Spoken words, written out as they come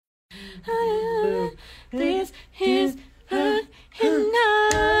This is this is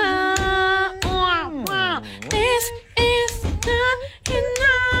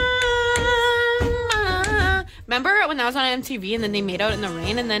Remember when that was on MTV and then they made Out in the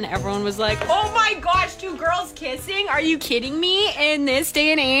Rain and then everyone was like, oh my gosh, two girls kissing? Are you kidding me in this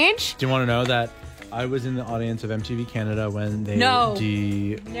day and age? Do you want to know that I was in the audience of MTV Canada when they,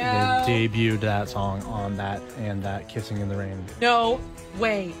 they debuted that song on that and that Kissing in the Rain? No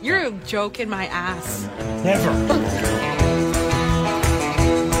way. You're joking my ass. Never.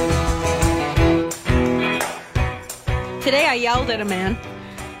 Today I yelled at a man.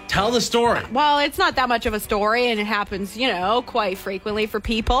 Tell the story. Well, it's not that much of a story, and it happens, you know, quite frequently for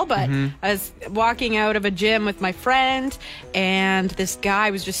people, but I was walking out of a gym with my friend, and this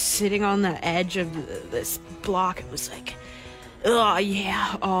guy was just sitting on the edge of this block. It was like, oh,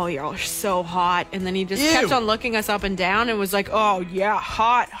 yeah, oh, you're so hot. And then he just kept on looking us up and down and was like, oh, yeah,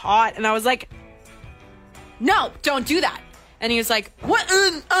 hot, hot. And I was like, no, don't do that. And he was like, what?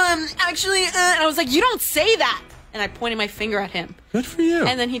 Actually, and I was like, you don't say that. And I pointed my finger at him. Good for you.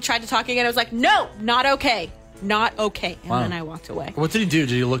 And then he tried to talk again. I was like, no, not okay. Not okay. And then I walked away. What did he do?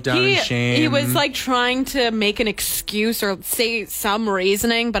 Did he look down in shame? He was like trying to make an excuse or say some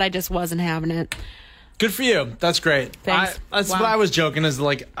reasoning, but I just wasn't having it. Good for you. That's great. Thanks. That's what I was joking is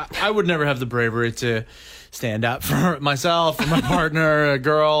like, I would never have the bravery to stand up for myself, for my partner, a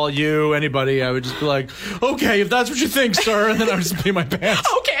girl, you, anybody. I would just be like, okay, if that's what you think, sir. And then I would just pee my pants.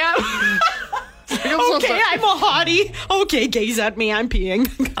 Okay, I'm a hottie. Okay, gaze at me. I'm peeing.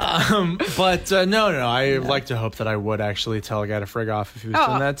 But no. I like to hope that I would actually tell a guy to frig off if he was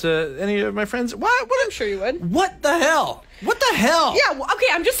doing that to any of my friends. What? I'm sure you would. What the hell? What the hell? Yeah, okay,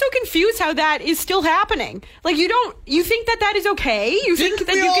 I'm just so confused how that is still happening. Like, you think that is okay? You think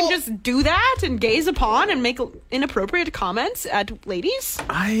that you can just do that and gaze upon and make inappropriate comments at ladies?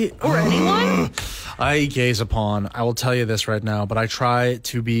 Or anyone? I gaze upon. I will tell you this right now, but I try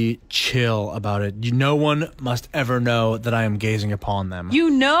to be chill about it. No one must ever know that I am gazing upon them. You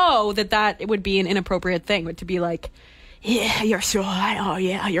know that it would be an inappropriate thing, but to be like, yeah, you're so hot. Oh,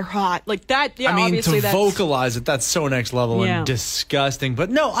 yeah, you're hot. Like that, yeah, I mean, obviously to vocalize it, that's so next level and disgusting. But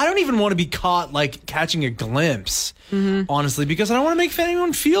no, I don't even want to be caught, like, catching a glimpse, honestly, because I don't want to make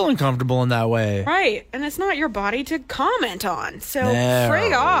anyone feel uncomfortable in that way. Right, and it's not your body to comment on. So,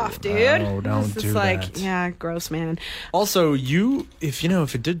 frig off, dude. No, don't do that. Yeah, gross, man. Also, if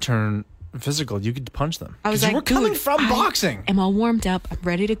it did turn physical, you could punch them. I was like, we're coming from boxing. I'm all warmed up. I'm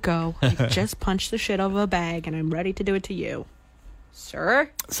ready to go. I just punched the shit out of a bag, and I'm ready to do it to you, sir.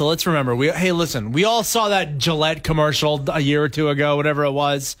 So let's remember. Listen. We all saw that Gillette commercial a year or two ago, whatever it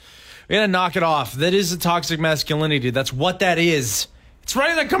was. We gotta knock it off. That is a toxic masculinity. That's what that is. It's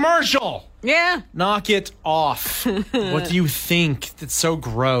right in the commercial. Yeah. Knock it off. What do you think? It's so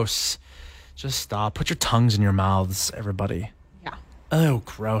gross. Just stop. Put your tongues in your mouths, everybody. Oh,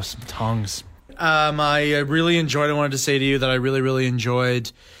 gross. Tongues. I really enjoyed, I wanted to say to you that I really, really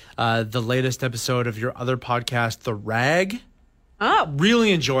enjoyed the latest episode of your other podcast, The Rag. Oh.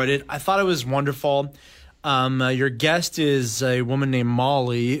 Really enjoyed it. I thought it was wonderful. Your guest is a woman named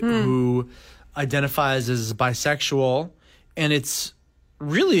Molly who identifies as bisexual, and it's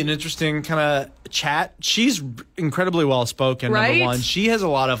really an interesting kind of chat. She's incredibly well-spoken, right? Number one. She has a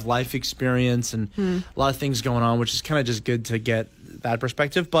lot of life experience and a lot of things going on, which is kind of just good to get that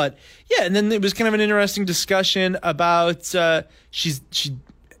perspective. But yeah, and then it was kind of an interesting discussion about she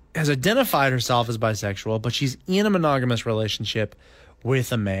has identified herself as bisexual, but she's in a monogamous relationship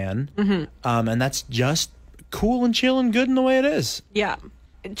with a man, and that's just cool and chill and good in the way it is. Yeah,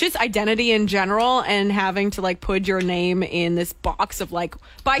 just identity in general, and having to like put your name in this box of like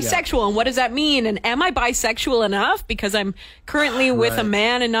bisexual, and what does that mean? And am I bisexual enough because I'm currently with a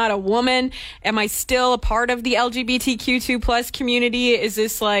man and not a woman? Am I still a part of the LGBTQ2+ community? Is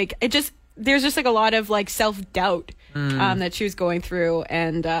this like there's just like a lot of like self-doubt that she was going through,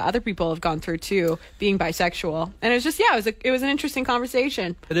 and other people have gone through too, being bisexual. And it was just it was an interesting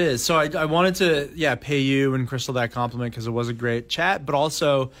conversation. It is. So I wanted to pay you and Crystal that compliment because it was a great chat, but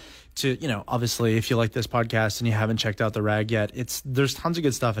also to, obviously if you like this podcast and you haven't checked out The Rag yet, there's tons of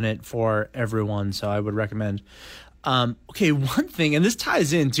good stuff in it for everyone, so I would recommend. Okay, one thing, and this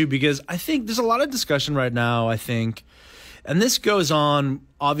ties in too, because I think there's a lot of discussion right now, and this goes on,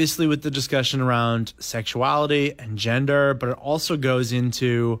 obviously, with the discussion around sexuality and gender, but it also goes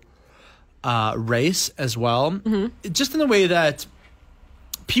into race as well. Just in the way that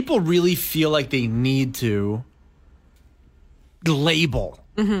people really feel like they need to label.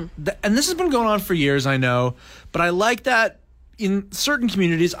 And this has been going on for years, I know, but I like that in certain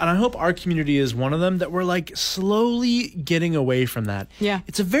communities, and I hope our community is one of them, that we're like slowly getting away from that. Yeah.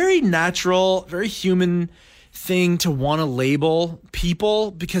 It's a very natural, very human thing to want to label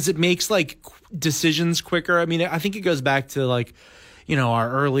people because it makes like decisions quicker. I mean, I think it goes back to like, you know, our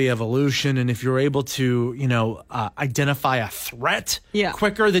early evolution. And if you're able to, you know, identify a threat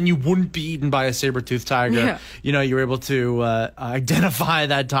quicker, then you wouldn't be eaten by a saber-toothed tiger. Yeah. You know, you're able to identify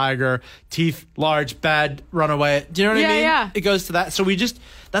that tiger, teeth large, bad, run away. Do you know what I mean? Yeah. It goes to that. So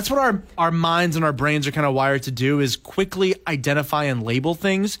that's what our minds and our brains are kind of wired to do, is quickly identify and label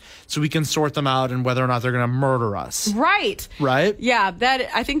things so we can sort them out and whether or not they're going to murder us. Right. Right? Yeah,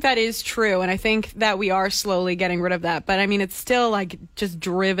 I think that is true. And I think that we are slowly getting rid of that. But I mean, it's still like just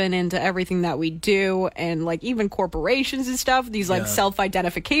driven into everything that we do, and like even corporations and stuff, these like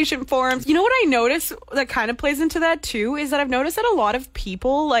self-identification forms. You know what I noticed that kind of plays into that too is that I've noticed that a lot of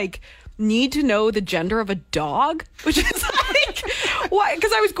people like need to know the gender of a dog, which is like, why?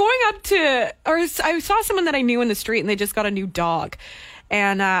 Because I was going up to, or I saw someone that I knew in the street and they just got a new dog.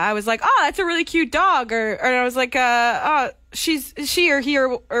 And I was like, oh, that's a really cute dog. Or I was like, oh, she or he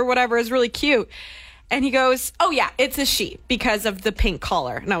or whatever is really cute. And he goes, oh, yeah, it's a she because of the pink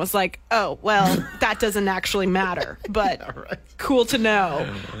collar. And I was like, oh, well, that doesn't actually matter, but cool to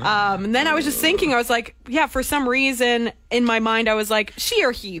know. And then I was just thinking, I was like, yeah, for some reason in my mind, I was like, she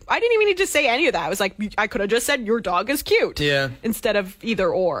or he. I didn't even need to say any of that. I was like, I could have just said your dog is cute. Yeah. Instead of either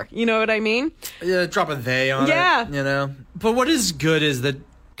or. You know what I mean? Yeah, drop a they on it, you know? But what is good is that,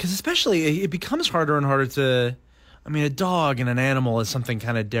 because especially it becomes harder and harder to... I mean, a dog and an animal is something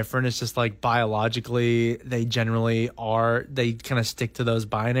kind of different. It's just like biologically, they generally are, they kind of stick to those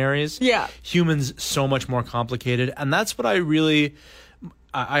binaries. Yeah. Humans, so much more complicated. And that's what I really,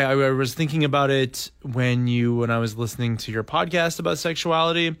 I was thinking about it when I was listening to your podcast about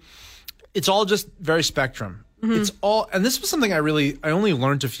sexuality. It's all just very spectrum. Mm-hmm. It's all, and this was something I only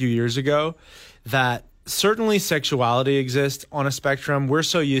learned a few years ago, that certainly sexuality exists on a spectrum. We're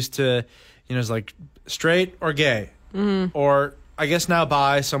so used to, you know, it's like straight or gay, or I guess now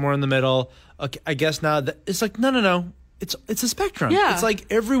bi, somewhere in the middle. Okay, I guess now that it's like no. It's a spectrum. Yeah. It's like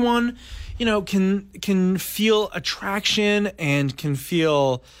everyone, you know, can feel attraction and can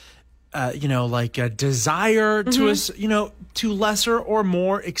feel, you know, like a desire to us, you know, to lesser or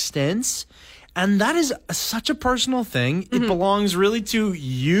more extents, and that is such a personal thing. It belongs really to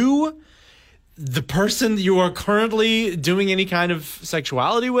you, the person you are currently doing any kind of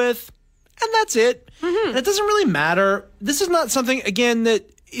sexuality with. And that's it. And it doesn't really matter. This is not something, again, that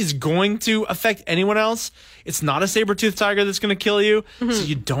is going to affect anyone else. It's not a saber-toothed tiger that's going to kill you. So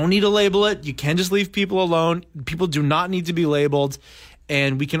you don't need to label it. You can just leave people alone. People do not need to be labeled.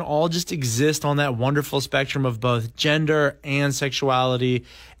 And we can all just exist on that wonderful spectrum of both gender and sexuality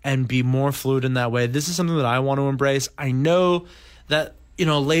and be more fluid in that way. This is something that I want to embrace. I know that, you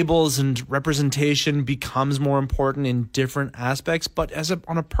know, labels and representation becomes more important in different aspects, but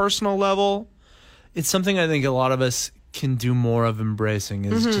on a personal level, it's something I think a lot of us can do more of embracing,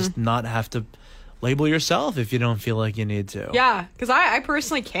 is just not have to label yourself if you don't feel like you need to. Yeah, because I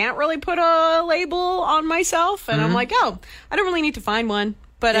personally can't really put a label on myself, and I'm like, oh, I don't really need to find one,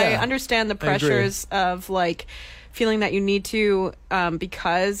 but I understand the pressures of like feeling that you need to,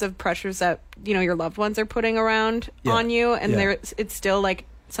 because of pressures that, you know, your loved ones are putting around on you, and it's still like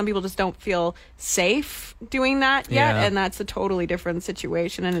some people just don't feel safe doing that yet, and that's a totally different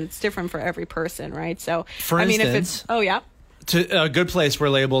situation, and it's different for every person, right? So, for instance, if it's a good place where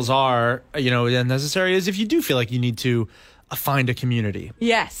labels are, you know, necessary is if you do feel like you need to find a community.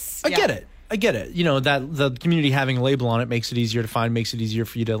 Yes, I get it. You know, that the community having a label on it makes it easier to find, makes it easier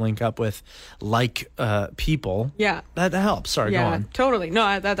for you to link up with people. Yeah. That helps. Sorry, go on. Totally.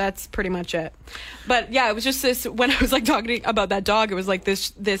 No, that's pretty much it. But yeah, it was just this, when I was like talking about that dog, it was like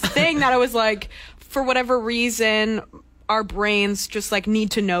this thing that I was like, for whatever reason, our brains just like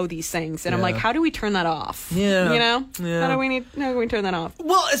need to know these things. And I'm like, how do we turn that off? Yeah. You know? Yeah. How do we turn that off?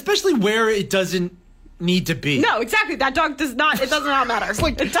 Well, especially where it doesn't need to be. No, exactly. That dog does not, it does not matter. It's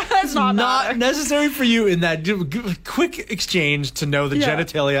like, it does not matter. Not necessary for you in that quick exchange to know the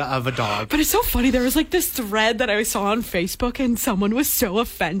genitalia of a dog. But it's so funny. There was like this thread that I saw on Facebook, and someone was so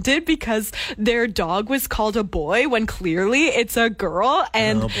offended because their dog was called a boy when clearly it's a girl,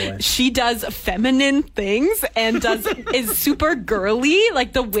 and she does feminine things and is super girly.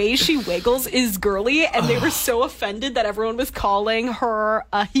 Like the way she wiggles is girly, and they were so offended that everyone was calling her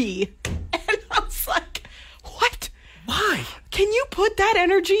a he. And I was like, what? Why? Can you put that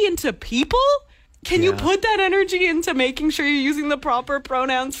energy into people? Can you put that energy into making sure you're using the proper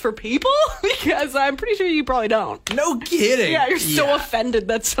pronouns for people? Because I'm pretty sure you probably don't. No kidding. Yeah, you're so offended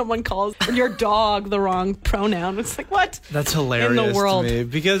that someone calls your dog the wrong pronoun. It's like, what? That's hilarious in the world. to me.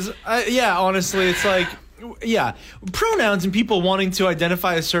 Because, honestly, it's like, pronouns and people wanting to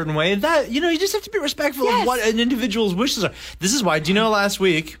identify a certain way, that, you just have to be respectful of what an individual's wishes are. This is why, do you know, last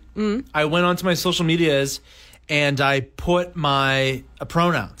week, I went onto my social medias and I put my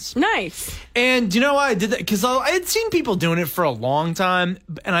pronouns. Nice. And do you know why I did that? Because I had seen people doing it for a long time,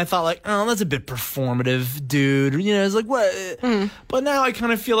 and I thought, like, oh, that's a bit performative, dude. It's like, what? But now I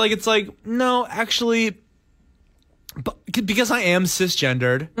kind of feel like it's like, no, actually, because I am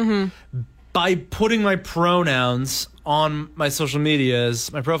cisgendered, by putting my pronouns on my social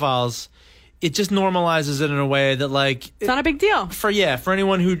medias, my profiles, it just normalizes it in a way that, like, it's not a big deal. For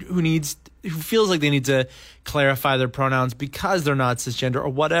anyone who feels like they need to clarify their pronouns because they're not cisgender or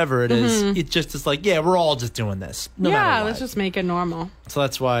whatever it is. It just is like, we're all just doing this. No matter what. Let's just make it normal. So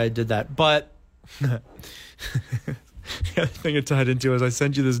that's why I did that. But the other thing it tied into is I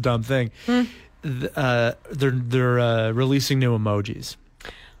sent you this dumb thing. They're releasing new emojis.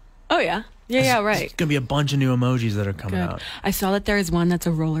 Oh, yeah. Yeah, right. There's going to be a bunch of new emojis that are coming out. I saw that there is one that's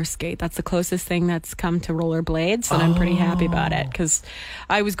a roller skate. That's the closest thing that's come to roller blades, and I'm pretty happy about it because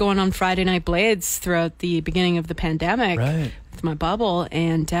I was going on Friday night blades throughout the beginning of the pandemic with my bubble,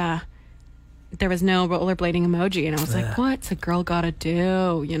 and there was no rollerblading emoji, and I was like, what's a girl gotta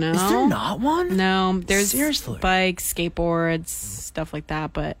do, Is there not one? No, there's Seriously? bikes, skateboards, stuff like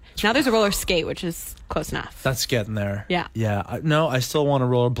that, but now there's a roller skate, which is close enough. That's getting there. Yeah. Yeah. No, I still want a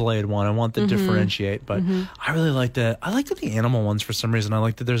rollerblade one. I want the differentiate, but I really like that. I like the animal ones for some reason. I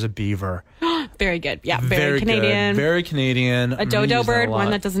like that there's a beaver. Very good. Yeah, very Canadian. Good. Very Canadian. A dodo bird,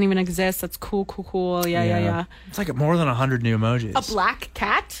 one that doesn't even exist. That's cool. Yeah. It's like more than 100 new emojis. A black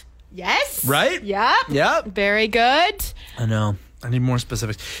cat. Yes. Right? Yep. Very good. I know. I need more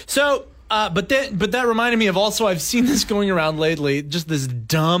specifics. So, but that reminded me of also, I've seen this going around lately, just this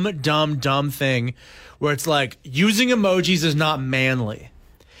dumb thing where it's like, using emojis is not manly.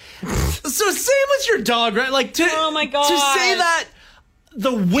 So same with your dog, right? Like, oh my God. To say that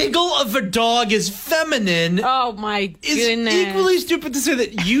the wiggle of a dog is feminine. Oh my goodness. Is equally stupid to say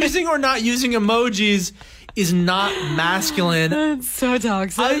that using or not using emojis is not masculine. That's so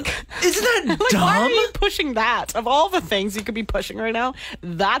toxic. Isn't that like, dumb? Why are you pushing that? Of all the things you could be pushing right now,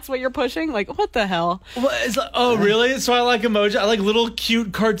 that's what you're pushing? Like, what the hell? Oh, really? So I like emoji. I like little,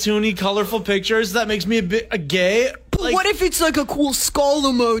 cute, cartoony, colorful pictures. That makes me a gay. But what if it's like a cool skull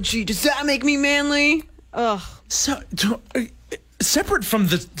emoji? Does that make me manly? Ugh. So, separate from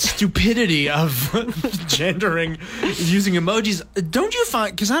the stupidity of gendering using emojis, don't you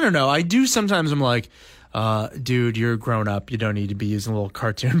find, because I don't know, I do sometimes, I'm like, dude, you're grown up. You don't need to be using little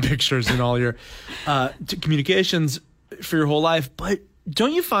cartoon pictures in all your communications for your whole life. But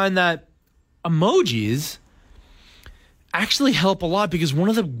don't you find that emojis actually help a lot? Because one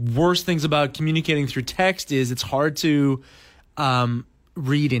of the worst things about communicating through text is it's hard to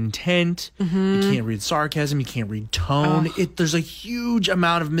read intent. You can't read sarcasm. You can't read tone. There's a huge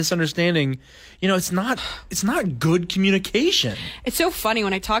amount of misunderstanding. It's not good communication. It's so funny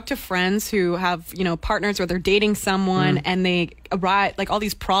when I talk to friends who have, partners where they're dating someone and they arrive, like all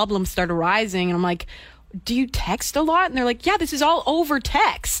these problems start arising. And I'm like, do you text a lot? And they're like, yeah, this is all over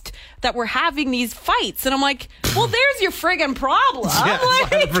text that we're having these fights. And I'm like, well, there's your friggin' problem. Yeah,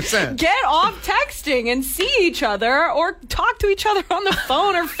 like, 100%. Get off texting and see each other or talk to each other on the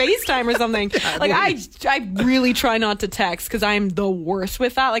phone or FaceTime or something. Like, I really try not to text because I'm the worst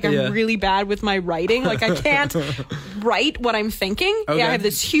with that. Like, I'm really bad with my writing. Like, I can't write what I'm thinking. Okay. Yeah, I have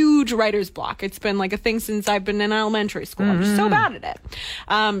this huge writer's block. It's been like a thing since I've been in elementary school. I'm just so bad at it.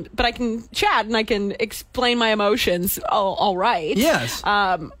 But I can chat and I can explain my emotions all right. Yes.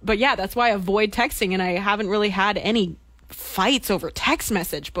 But yeah, that's why I avoid texting, and I haven't really had any fights over text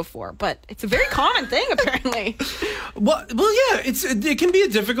message before, but it's a very common thing apparently. Well, yeah, it can be a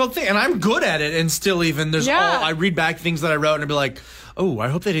difficult thing, and I'm good at it. And still, even I read back things that I wrote, and I'd be like, oh, I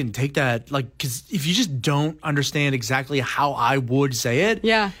hope they didn't take that. Like, because if you just don't understand exactly how I would say it,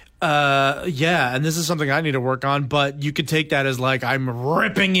 and this is something I need to work on, but you could take that as like I'm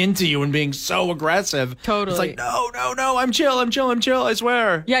ripping into you and being so aggressive. Totally. It's like, no, I'm chill, I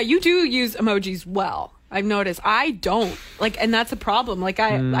swear. Yeah, you do use emojis well. I've noticed. I don't. Like, and that's a problem. Like,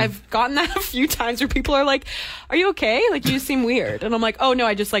 I've gotten that a few times where people are like, are you okay? Like, you seem weird. And I'm like, oh, no,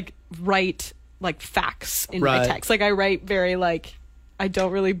 I just, like, write, like, facts in my text. Like, I write very, like, I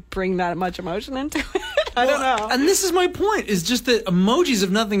don't really bring that much emotion into it. I don't know. And this is my point, is just that emojis, if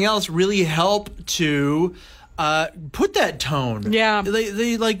nothing else, really help to put that tone. Yeah.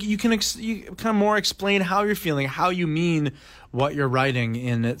 They like, you can you kind of more explain how you're feeling, how you mean what you're writing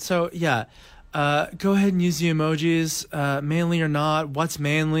in it. So yeah. Go ahead and use the emojis, manly or not. What's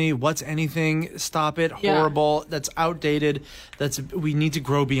manly? What's anything? Stop it. Horrible. That's outdated. We need to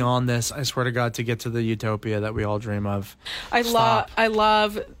grow beyond this. I swear to God, to get to the utopia that we all dream of. I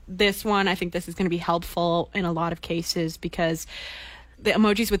love this one. I think this is going to be helpful in a lot of cases because the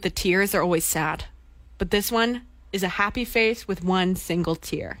emojis with the tears are always sad. But this one is a happy face with one single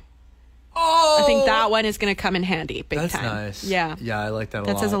tear. Oh, I think that one is going to come in handy big time. That's nice. Yeah. Yeah, I like that a lot.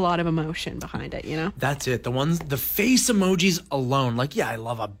 That says a lot of emotion behind it, you know? That's it. The face emojis alone. Like, yeah, I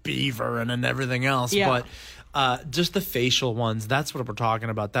love a beaver and everything else, but just the facial ones, that's what we're talking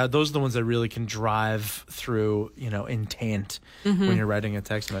about. Those are the ones that really can drive through, intent when you're writing a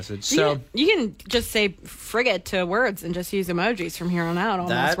text message. So you can just say frigate to words and just use emojis from here on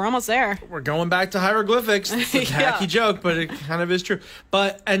out. We're almost there. We're going back to hieroglyphics. It's a tacky joke, but it kind of is true.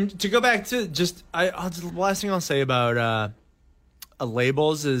 And to go back to just, the last thing I'll say about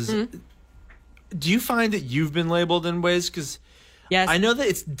labels is, do you find that you've been labeled in ways? Because yes. I know that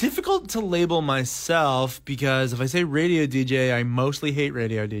it's difficult to label myself because if I say radio DJ, I mostly hate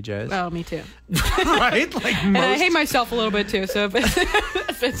radio DJs. Oh, me too. Right? And I hate myself a little bit too, so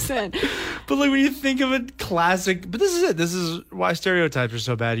if it's in. But like when you think of a classic, but this is it. This is why stereotypes are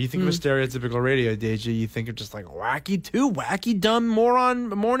so bad. You think of a stereotypical radio DJ, you think of just like wacky, dumb,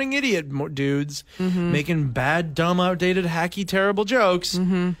 morning idiot dudes making bad, dumb, outdated, hacky, terrible jokes.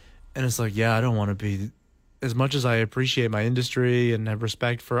 And it's like, yeah, I don't want to be... As much as I appreciate my industry and have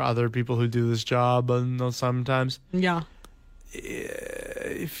respect for other people who do this job, sometimes,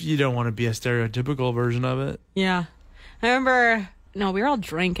 if you don't want to be a stereotypical version of it, I remember. No, we were all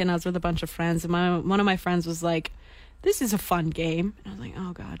drinking. I was with a bunch of friends, and one of my friends was like, "This is a fun game," and I was like,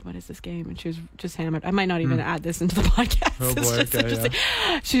 "Oh God, what is this game?" And she was just hammered. I might not even add this into the podcast. Oh boy, it's just interesting.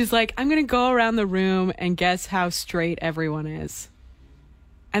 Yeah. She was like, "I'm gonna go around the room and guess how straight everyone is."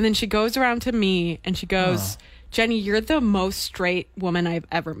 And then she goes around to me and she goes, Jenny, you're the most straight woman I've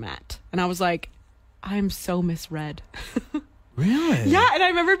ever met. And I was like, I'm so misread. Really? Yeah. And I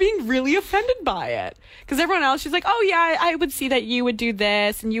remember being really offended by it. Because everyone else, she's like, oh, yeah, I would see that you would do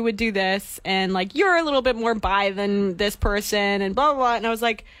this and you would do this. And like, you're a little bit more bi than this person and blah, blah, blah. And I was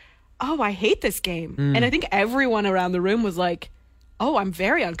like, oh, I hate this game. And I think everyone around the room was like, oh, I'm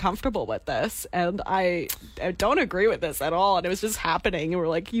very uncomfortable with this, and I don't agree with this at all. And it was just happening, and we're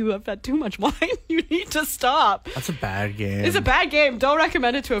like, you have had too much wine. You need to stop. That's a bad game. It's a bad game. Don't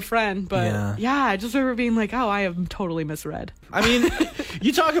recommend it to a friend. But yeah, I just remember being like, oh, I am totally misread. I mean,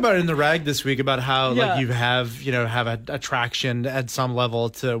 you talk about it in the rag this week about how like you have an attraction at some level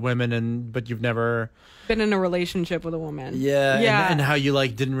to women, but you've never been in a relationship with a woman. Yeah. And how you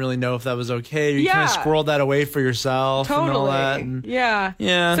like didn't really know if that was okay. You kind of squirreled that away for yourself. Totally. And all that. And,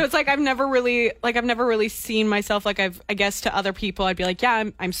 yeah. So it's like I've never really seen myself like I guess to other people I'd be like, yeah,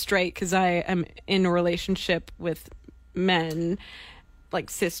 I'm straight because I am in a relationship with men, like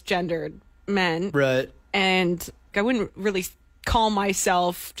cisgendered men. Right. And I wouldn't really call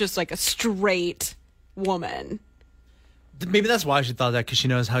myself just like a straight woman. Maybe that's why she thought that, because she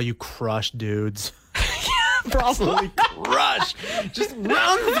knows how you crush dudes. Probably crush, just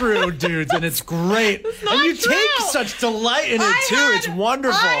run through dudes, and it's great. And you take such delight in it too. It's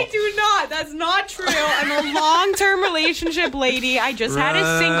wonderful. I do not. That's not true. I'm a long-term relationship lady. I just had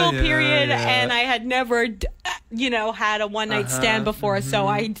a single period, and I had never, had a one-night stand before, so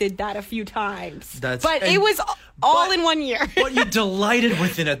I did that a few times. But it was all in 1 year. But you delighted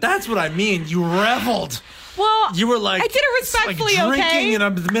within it. That's what I mean. You reveled. Well, you were like, I did it respectfully, like drinking in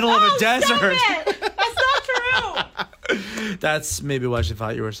the middle of a desert. Stop it. That's not true. That's maybe why she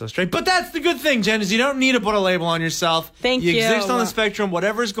thought you were so straight. But that's the good thing, Jen, is you don't need to put a label on yourself. Thank you. You exist on the spectrum.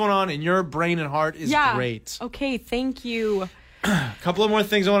 Whatever's going on in your brain and heart is great. Okay, thank you. A couple of more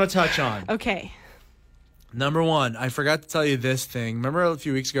things I want to touch on. Okay. Number one, I forgot to tell you this thing. Remember a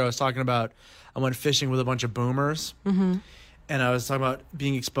few weeks ago I was talking about I went fishing with a bunch of boomers? Mm-hmm. And I was talking about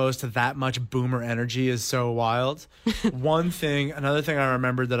being exposed to that much boomer energy is so wild. Another thing I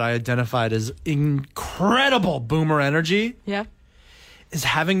remembered that I identified as incredible boomer energy is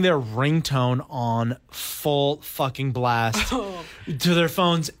having their ringtone on full fucking blast to their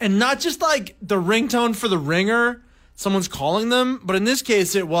phones. And not just like the ringtone for the ringer, someone's calling them, but in this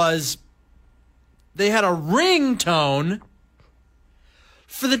case they had a ringtone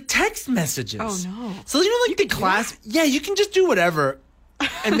for the text messages. Oh, no. So, like the class... Yeah, you can just do whatever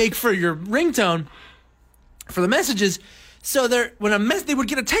and make for your ringtone for the messages. So, when they would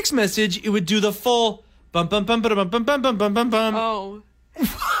get a text message, it would do the full... bum, bum, bum, bum, bum, bum, bum, bum, bum, bum. Oh.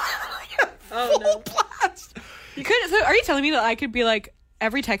 Full blast. You could. So are you telling me that I could be like,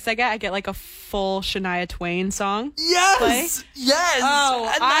 every text I get like a full Shania Twain song? Yes. Yes.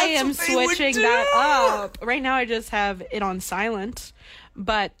 Oh, I am switching that up. Right now I just have it on silent.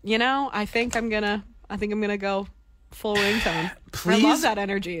 But, you know, I think I'm gonna go full ringtone. Please I love that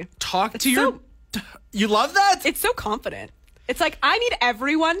energy. Talk to your... You love that? It's so confident. It's like, I need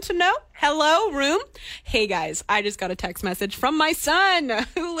everyone to know. Hello, room. Hey, guys, I just got a text message from my son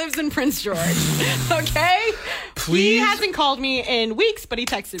who lives in Prince George. Okay? Please. He hasn't called me in weeks, but he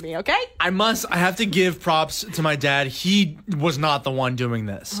texted me, okay? I have to give props to my dad. He was not the one doing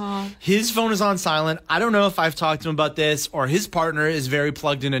this. His phone is on silent. I don't know if I've talked to him about this, or his partner is very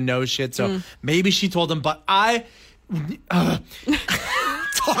plugged in and knows shit, so maybe she told him, but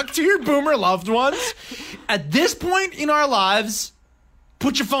talk to your boomer loved ones. At this point in our lives,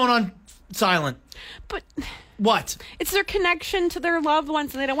 put your phone on silent. But what? It's their connection to their loved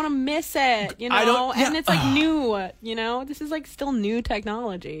ones, and they don't want to miss it, you know? And it's like new, you know? This is like still new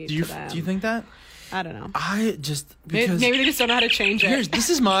technology to them. Do you think that? I don't know. Because maybe they just don't know how to change it. This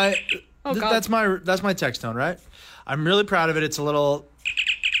is my... Oh, God. That's my text tone, right? I'm really proud of it. It's a little...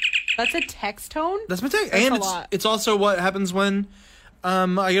 That's a text tone? That's my text. That's and a lot. It's also what happens when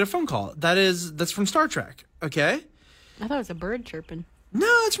I get a phone call. That's from Star Trek, okay? I thought it was a bird chirping. No,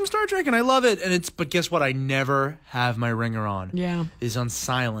 it's from Star Trek, and I love it. But guess what? I never have my ringer on. Yeah. Is on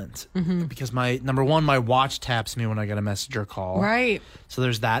silent. Because number one, my watch taps me when I get a message or call. Right. So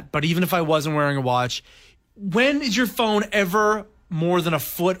there's that. But even if I wasn't wearing a watch, when is your phone ever more than a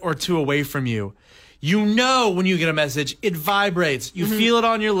foot or two away from you? You know when you get a message, it vibrates. You feel it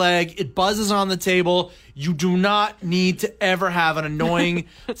on your leg. It buzzes on the table. You do not need to ever have an annoying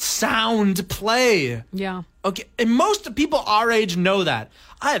sound play. Yeah. Okay, and most people our age know that.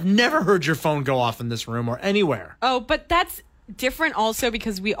 I have never heard your phone go off in this room or anywhere. Oh, but that's different also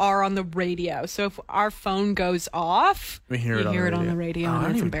because we are on the radio. So if our phone goes off, we hear it on the radio. And I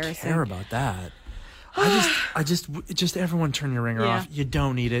don't it's even embarrassing. care about that. I just everyone turn your ringer off. You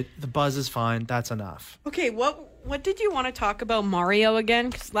don't need it. The buzz is fine. That's enough. Okay, what did you want to talk about Mario again?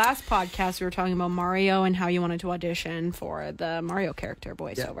 Because last podcast we were talking about Mario and how you wanted to audition for the Mario character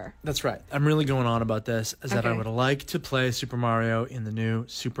voiceover. Yeah, that's right. I'm really going on about this, that I would like to play Super Mario in the new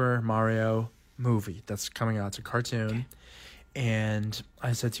Super Mario movie that's coming out. It's a cartoon. Okay. And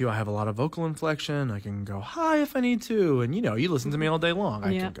I said to you, I have a lot of vocal inflection. I can go high if I need to. And, you know, you listen to me all day long.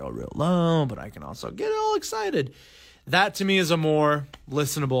 I can go real low, but I can also get all excited. That, to me, is a more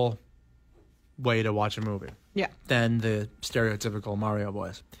listenable way to watch a movie than the stereotypical Mario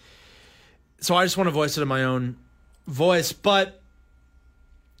voice. So I just want to voice it in my own voice. But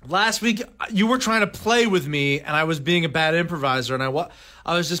last week, you were trying to play with me, and I was being a bad improviser. And I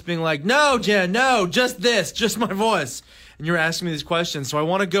was just being like, no, Jen, no, just this, just my voice. And you were asking me these questions, so I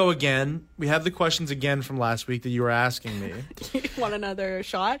want to go again. We have the questions again from last week that you were asking me. You want another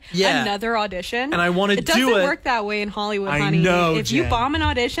shot? Yeah. Another audition? And I want to do it. It doesn't work that way in Hollywood, honey. I know, If Jen. you bomb an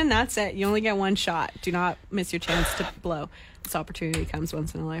audition, that's it. You only get one shot. Do not miss your chance to blow. This opportunity comes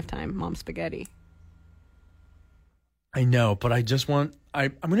once in a lifetime. Mom spaghetti. I know, but I just want...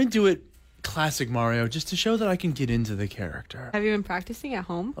 I'm going to do it classic Mario just to show that I can get into the character. Have you been practicing at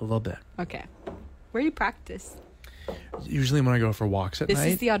home? A little bit. Okay. Where do you practice? Usually when I go for walks at night. This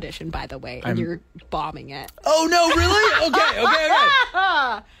is the audition, by the way, and you're bombing it. Oh, no, really? Okay.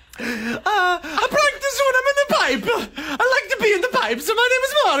 I practice when I'm in the pipe. I like to be in the pipe, so my name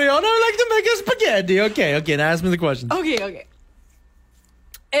is Mario, and I like to make a spaghetti. Okay, now ask me the question. Okay.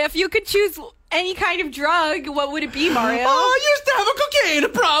 If you could choose any kind of drug, what would it be, Mario? Oh, I used to have a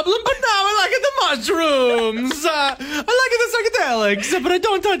cocaine problem, but now I like it the mushrooms. I like it the psychedelics, but I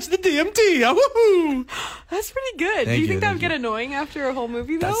don't touch the DMT. Woohoo! That's pretty good. Do you think that would get annoying after a whole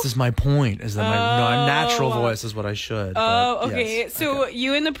movie, though? That's just my point, is that my natural voice is what I should. Oh, okay. Yes. So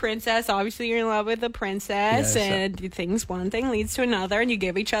you and the princess, obviously you're in love with the princess, and one thing leads to another, and you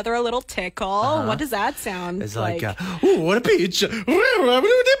give each other a little tickle. What does that sound it's like? Ooh, what a peach.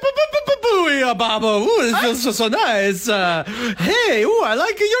 Babo, ooh, it feels so nice. Hey, ooh, I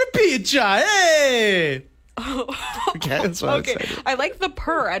like your pizza. Hey. Okay, that's what okay. I like the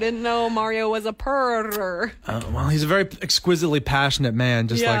purr. I didn't know Mario was a purrer. Well, he's a very exquisitely passionate man,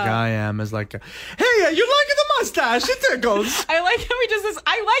 just like I am. Is like, hey, you like the mustache? It tickles. I like how he just says,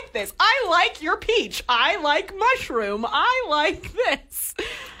 I like this. I like your peach. I like mushroom. I like this.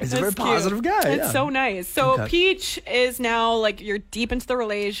 He's a very positive guy. It's so nice. So Peach is now, like, you're deep into the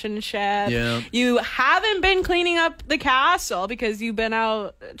relationship. Yeah. You haven't been cleaning up the castle because you've been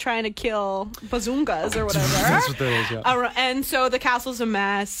out trying to kill bazungas or whatever. That's what that is, yeah. And so the castle's a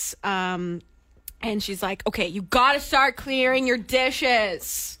mess. And she's like, okay, you got to start clearing your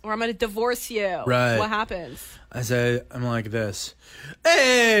dishes or I'm going to divorce you. Right. What happens? I'm like this.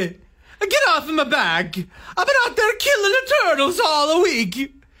 Hey, get off of my back. I've been out there killing the turtles all a week.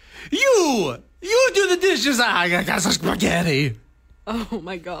 You do the dishes. I got some spaghetti. Oh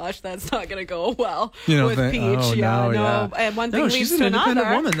my gosh, that's not gonna go well with Peach. Oh, no. And one thing leads she's to an another.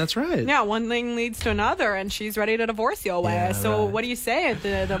 independent woman. That's right. Yeah, one thing leads to another, and she's ready to divorce you away. Yeah, so right. what do you say at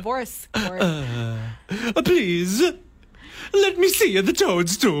the divorce court? Please, let me see the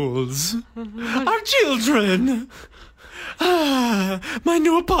toadstools. Our children. My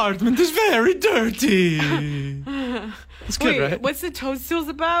new apartment is very dirty. It's good, Wait, right? what's the toadstools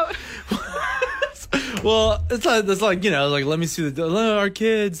about? Well, it's like let me see our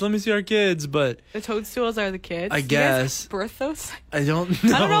kids. Let me see our kids. But The toadstools are the kids. I Do you guys guess. birth those? I don't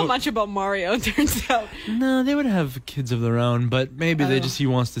know. I don't know much about Mario. It turns out. No, they would have kids of their own, but maybe he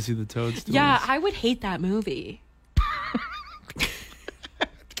wants to see the toadstools. Yeah, I would hate that movie.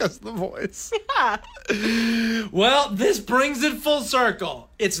 Because of the voice. Yeah. Well, this brings it full circle.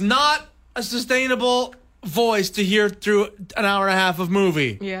 It's not a sustainable voice to hear through an hour and a half of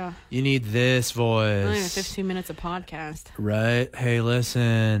movie. Yeah. You need this voice. Only 15 minutes of podcast. Right? Hey,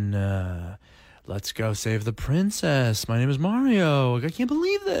 listen. Let's go save the princess. My name is Mario. I can't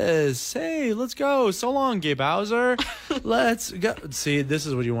believe this. Hey, let's go. So long, Gabe Bowser. Let's go. See, this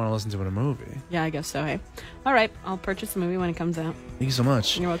is what you want to listen to in a movie. Yeah, I guess so. Hey. All right. I'll purchase the movie when it comes out. Thank you so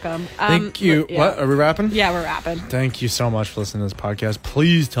much. You're welcome. Thank you. Yeah. What? Are we wrapping? Yeah, we're wrapping. Thank you so much for listening to this podcast.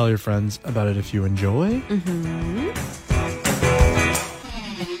 Please tell your friends about it if you enjoy.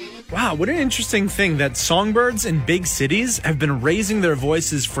 Wow, what an interesting thing that songbirds in big cities have been raising their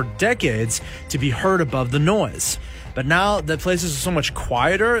voices for decades to be heard above the noise. But now that places are so much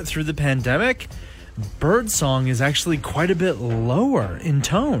quieter through the pandemic, birdsong is actually quite a bit lower in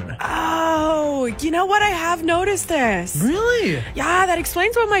tone. Oh, you know what? I have noticed this. Really? Yeah, that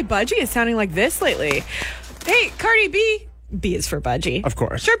explains why my budgie is sounding like this lately. Hey, Cardi B. B is for budgie. Of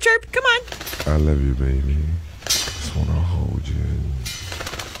course. Chirp, chirp. Come on. I love you, baby. Just wanna hold you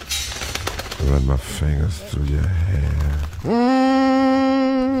and run my fingers through your hair.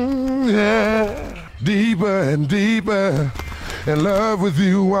 Yeah. Deeper and deeper in love with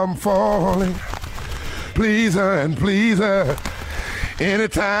you, I'm falling. Please her and please her,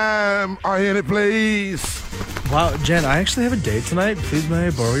 anytime or any place. Wow, Jen, I actually have a date tonight. Please may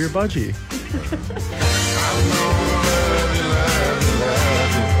I borrow your budgie?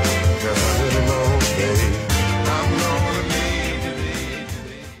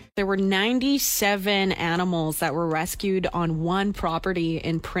 There were 97 animals that were rescued on one property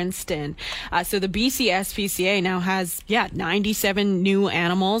in Princeton. So the BC SPCA now has, 97 new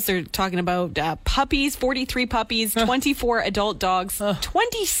animals. They're talking about puppies, 43 puppies, 24 adult dogs,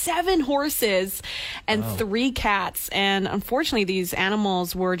 27 horses, and 3 cats. And unfortunately, these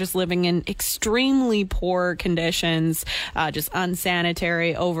animals were just living in extremely poor conditions, just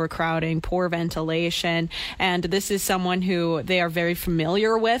unsanitary, overcrowding, poor ventilation. And this is someone who they are very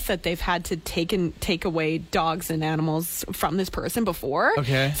familiar with, that they've had to take away dogs and animals from this person before.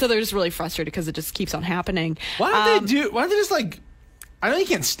 Okay. So they're just really frustrated because it just keeps on happening. Why don't they just I know you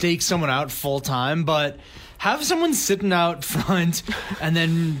can't stake someone out full time, but have someone sitting out front and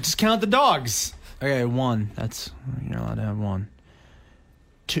then just count the dogs. Okay, 1. You're allowed to have 1.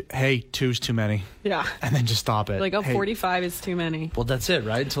 2. Hey, 2's too many. Yeah. And then just stop it. Like, hey, 45 is too many. Well, that's it,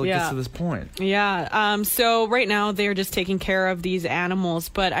 right? Until it gets to this point. Yeah. So right now they're just taking care of these animals.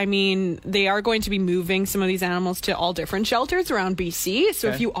 But, I mean, they are going to be moving some of these animals to all different shelters around BC. So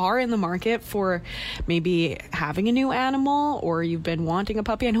if you are in the market for maybe having a new animal or you've been wanting a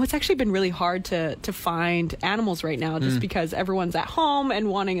puppy, I know it's actually been really hard to find animals right now just because everyone's at home and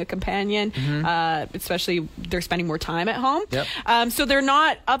wanting a companion, especially they're spending more time at home. Yep. So they're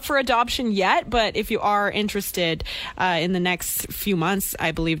not up for adoption yet, but if you are interested, in the next few months,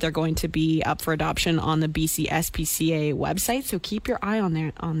 I believe they're going to be up for adoption on the BC SPCA website. So keep your eye on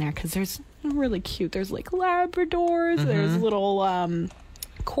there because there's really cute. There's like Labradors, there's little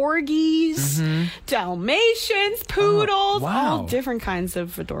corgis, Dalmatians, poodles, all different kinds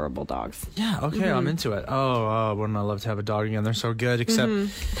of adorable dogs. Yeah, okay, I'm into it. Oh, wouldn't I love to have a dog again? They're so good, except...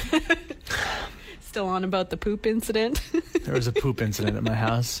 Still on about the poop incident. There was a poop incident at my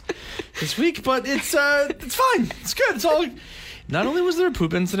house this week, but it's fine. It's good. It's all... Not only was there a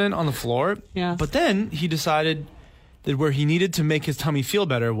poop incident on the floor, but then he decided that where he needed to make his tummy feel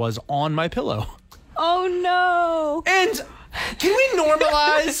better was on my pillow. Oh, no. And can we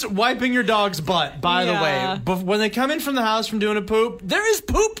normalize wiping your dog's butt, by the way? But when they come in from the house from doing a poop, there is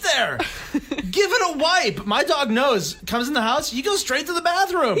poop there. Give it a wipe. My dog knows. Comes in the house, you go straight to the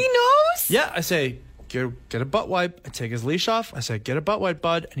bathroom. He knows? Yeah, I say, get a butt wipe. I take his leash off. I say, get a butt wipe,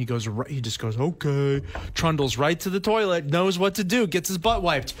 bud. And he just goes, okay. Trundles right to the toilet, knows what to do, gets his butt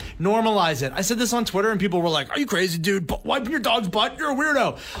wiped. Normalize it. I said this on Twitter and people were like, are you crazy, dude? Wiping your dog's butt? You're a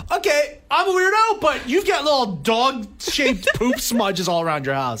weirdo. Okay, I'm a weirdo, but you've got little dog-shaped poop smudges all around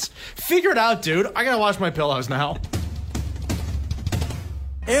your house. Figure it out, dude. I gotta wash my pillows now.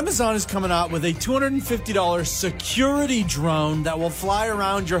 Amazon is coming out with a $250 security drone that will fly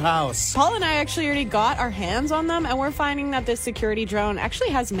around your house. Paul and I actually already got our hands on them, and we're finding that this security drone actually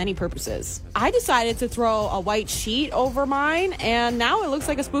has many purposes. I decided to throw a white sheet over mine, and now it looks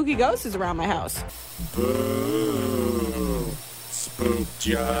like a spooky ghost is around my house. Boo. Spooked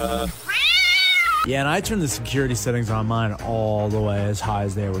ya. Yeah, and I turned the security settings on mine all the way as high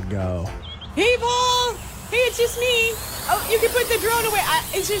as they would go. Hey, Paul! Hey, it's just me. Oh, you can put the drone away.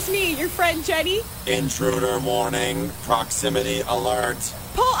 It's just me, your friend Jenny. Intruder warning. Proximity alert.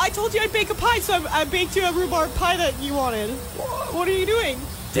 Paul, I told you I'd bake a pie, so I baked you a rhubarb pie that you wanted. What are you doing?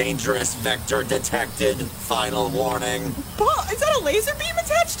 Dangerous vector detected. Final warning. Paul, is that a laser beam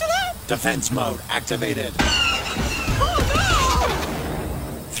attached to that? Defense mode activated. Oh,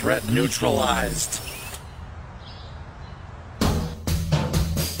 no! Threat neutralized.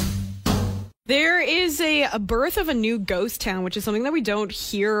 There is a birth of a new ghost town, which is something that we don't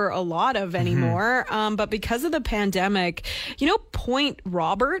hear a lot of anymore. But because of the pandemic, you know, Point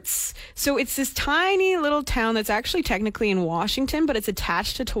Roberts. So it's this tiny little town that's actually technically in Washington, but it's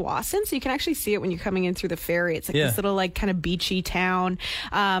attached to Tawasin. So you can actually see it when you're coming in through the ferry. It's like this little like kind of beachy town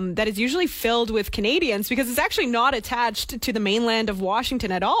that is usually filled with Canadians because it's actually not attached to the mainland of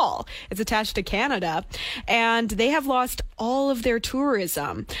Washington at all. It's attached to Canada. And they have lost all of their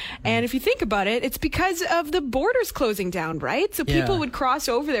tourism. And if you think about it, it's because of the borders closing down, right? So people would cross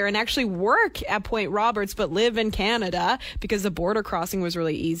over there and actually work at Point Roberts, but live in Canada because the border crossing was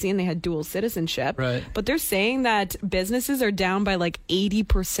really easy and they had dual citizenship. Right. But they're saying that businesses are down by like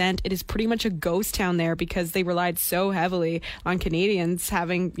 80%. It is pretty much a ghost town there because they relied so heavily on Canadians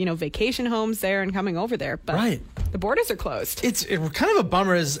having, you know, vacation homes there and coming over there. But the borders are closed. It's kind of a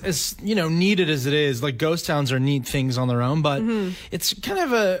bummer as you know, needed as it is. Like ghost towns are neat things on their own, but it's kind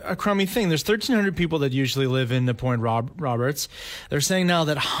of a crummy thing. There's 1,300 people that usually live in the Point Roberts. They're saying now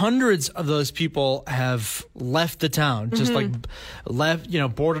that hundreds of those people have left the town, just like left, you know,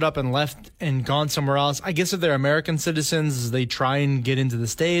 boarded up and left and gone somewhere else. I guess if they're American citizens, they try and get into the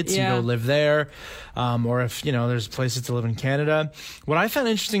States and go live there. Or if, you know, there's places to live in Canada. What I found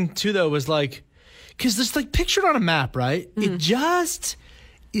interesting too, though, was like, because there's like pictured on a map, right? It just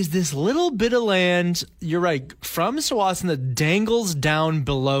is this little bit of land, you're right, from Tawasin that dangles down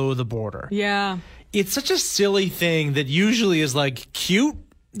below the border. Yeah. It's such a silly thing that usually is like cute,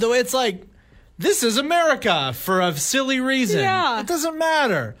 though it's like, this is America for a silly reason. Yeah. It doesn't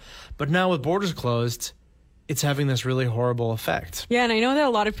matter. But now with borders closed, it's having this really horrible effect. Yeah, and I know that a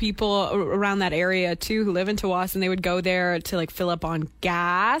lot of people around that area too who live in Tawasin, they would go there to like fill up on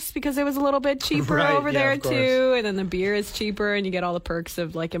gas because it was a little bit cheaper over there too, and then the beer is cheaper and you get all the perks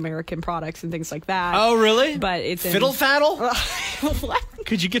of like American products and things like that. Oh, really? But it's Fiddle Faddle? What?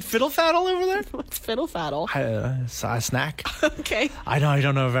 Could you get Fiddle Faddle over there? What's Fiddle Faddle? A snack. Okay. I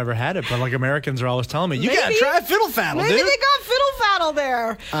don't know if I've ever had it, but like Americans are always telling me, you gotta try Fiddle Faddle, Maybe dude. they got Fiddle Faddle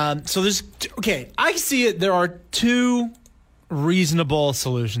there. So there's, I see it. There are two reasonable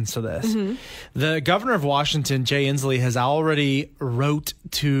solutions to this. The governor of Washington, Jay Inslee, has already wrote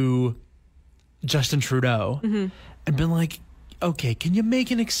to Justin Trudeau and been like, okay, can you make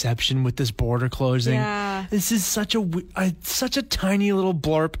an exception with this border closing? Yeah. This is such a tiny little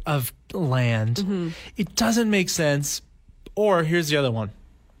blurb of land. It doesn't make sense. Or here's the other one.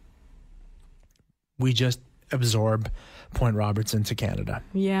 We just absorb Point Roberts into Canada.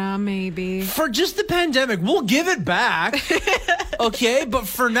 Yeah, maybe. For just the pandemic, we'll give it back. Okay, but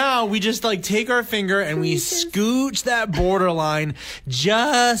for now, we just like take our finger and we scooch that borderline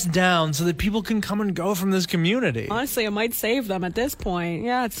just down so that people can come and go from this community. Honestly, it might save them at this point.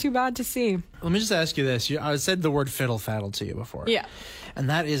 Yeah, it's too bad to see. Let me just ask you this. I said the word fiddle faddle to you before. Yeah. And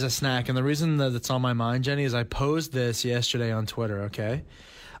that is a snack. And the reason that it's on my mind, Jenny, is I posed this yesterday on Twitter, okay?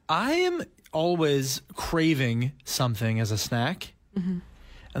 I am always craving something as a snack.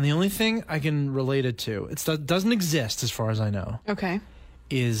 And the only thing I can relate it to, it doesn't exist as far as I know, Okay.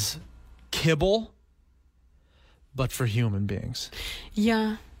 is kibble, but for human beings.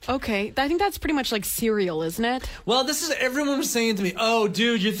 Yeah. Okay. I think that's pretty much like cereal, isn't it? Well, this is everyone was saying to me, oh,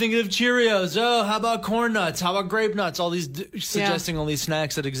 dude, you're thinking of Cheerios. Oh, how about corn nuts? How about grape nuts? All these suggesting all these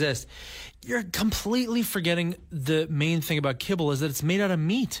snacks that exist. You're completely forgetting the main thing about kibble is that it's made out of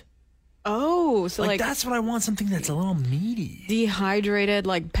meat. Oh, so like that's what I want, something that's a little meaty. Dehydrated,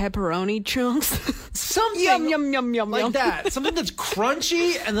 like pepperoni chunks. Something yum, yum, yum, yum, like yum. that. Something that's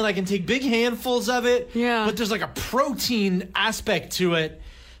crunchy, and then I can take big handfuls of it. Yeah. But there's like a protein aspect to it.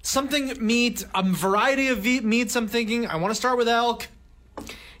 Something meat, a variety of meats. I'm thinking I want to start with elk.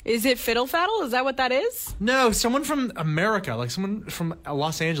 Is it fiddle faddle? Is that what that is? No, someone from America, like someone from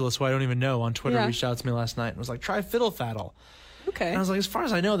Los Angeles who I don't even know on Twitter reached out to me last night and was like, try fiddle faddle. Okay. And I was like, as far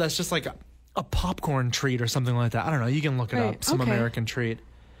as I know, that's just like a popcorn treat or something like that. I don't know. You can look it up. Some American treat.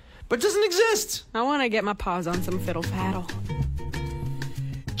 But it doesn't exist. I want to get my paws on some fiddle faddle.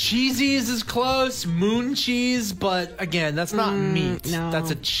 Cheesies is close. Moon cheese. But again, that's not meat. No.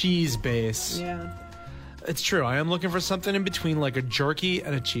 That's a cheese base. Yeah. It's true. I am looking for something in between like a jerky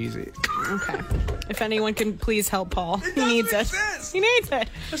and a cheesy. Okay. If anyone can please help Paul. He needs it. Exist. He needs it.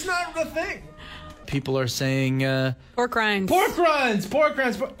 That's not the thing. People are saying pork rinds. Pork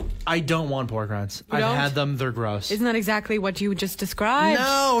rinds. I don't want pork rinds. I've had them. They're gross. Isn't that exactly what you just described?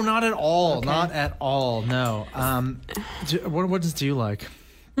 No, not at all. Okay. Not at all. No. What do you like?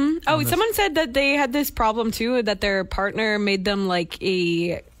 Oh, someone said that they had this problem too, that their partner made them like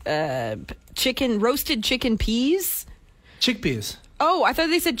a roasted chicken peas. Chickpeas. Oh, I thought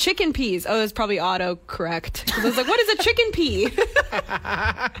they said chicken peas. Oh, that's probably auto-correct. 'Cause I was like, what is a chicken pea?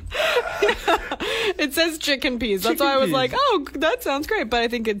 It says chicken peas. That's why I was like, oh, that sounds great. But I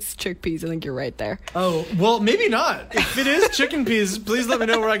think it's chickpeas. I think you're right there. Oh, well, maybe not. If it is chicken peas, please let me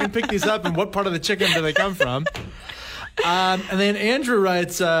know where I can pick these up and what part of the chicken do they come from. And then Andrew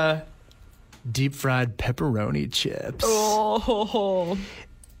writes, deep fried pepperoni chips. Oh.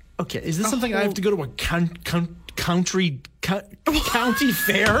 Okay, is this something I have to go to a county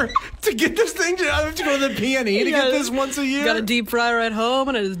fair to get this thing? I have to go to the PNE to get this once a year? Got to deep fry right home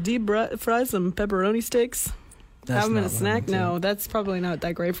and I just deep fry some pepperoni sticks. Have them in a snack? No, that's probably not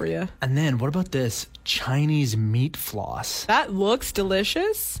that great for you. And then what about this? Chinese meat floss. That looks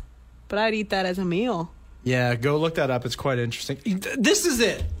delicious, but I'd eat that as a meal. Yeah, go look that up. It's quite interesting. This is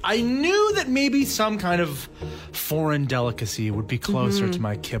it. I knew that maybe some kind of foreign delicacy would be closer to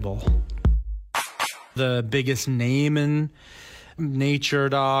my kibble. The biggest name in nature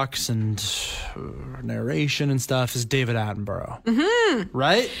docs and narration and stuff is David Attenborough. Mm-hmm.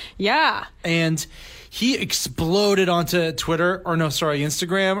 Right? Yeah. And he exploded onto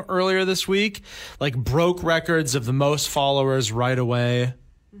Instagram earlier this week. Like broke records of the most followers right away.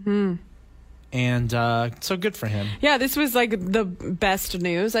 Mm-hmm. And so good for him. Yeah, this was like the best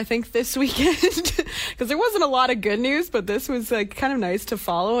news, I think, this weekend. Because there wasn't a lot of good news, but this was like kind of nice to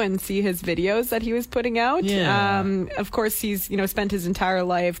follow and see his videos that he was putting out. Yeah. Of course, he's spent his entire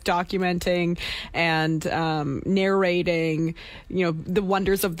life documenting and narrating, the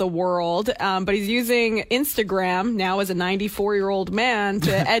wonders of the world. But he's using Instagram now as a 94-year-old man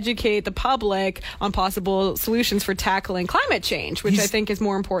to educate the public on possible solutions for tackling climate change, which I think is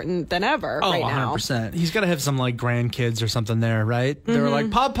more important than ever right now. 100%. He's got to have some like grandkids or something there, right? Mm-hmm. They were like,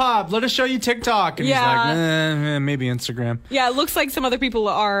 Pop, let us show you TikTok. And he's like, maybe Instagram. Yeah, it looks like some other people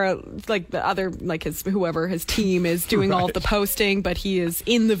are like the other, like his team is doing all of the posting, but he is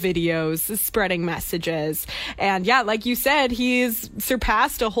in the videos spreading messages. And yeah, like you said, he's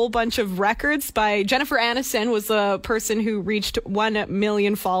surpassed a whole bunch of records by Jennifer Aniston was the person who reached 1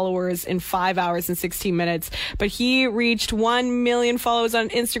 million followers in 5 hours and 16 minutes, but he reached 1 million followers on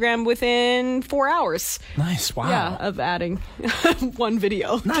Instagram within 4 hours. Nice. Wow. Yeah, of adding one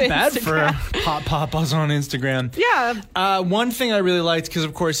video. Not bad for Papa's on Instagram. Yeah. One thing I really liked, because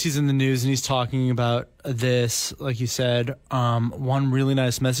of course he's in the news and he's talking about this, like you said, one really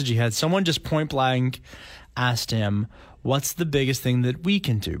nice message he had. Someone just point blank asked him, what's the biggest thing that we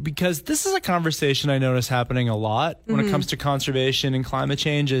can do? Because this is a conversation I notice happening a lot when it comes to conservation and climate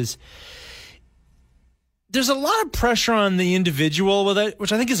change is there's a lot of pressure on the individual with it,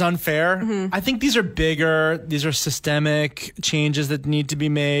 which I think is unfair. Mm-hmm. I think these are these are systemic changes that need to be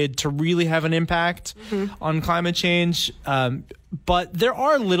made to really have an impact on climate change. But there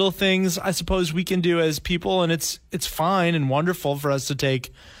are little things I suppose we can do as people, and it's fine and wonderful for us to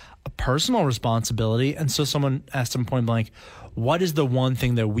take a personal responsibility. And so someone asked him point blank, what is the one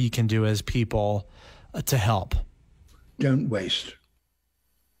thing that we can do as people to help? Don't waste.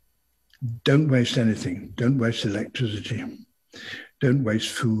 Don't waste anything. Don't waste electricity. Don't waste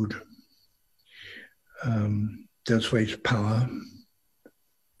food. Don't waste power.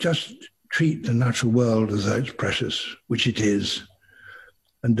 Just treat the natural world as though it's precious, which it is,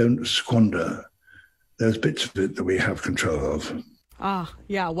 and don't squander those bits of it that we have control of. Ah,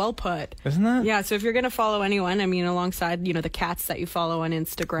 yeah, well put. Isn't that? Yeah, so if you're going to follow anyone, I mean, alongside, the cats that you follow on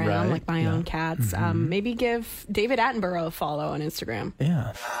Instagram, like my own cats, maybe give David Attenborough a follow on Instagram.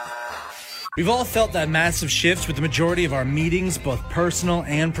 Yeah. We've all felt that massive shift with the majority of our meetings, both personal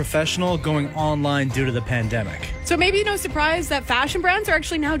and professional, going online due to the pandemic. So maybe no surprise that fashion brands are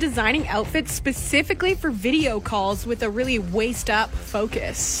actually now designing outfits specifically for video calls with a really waist-up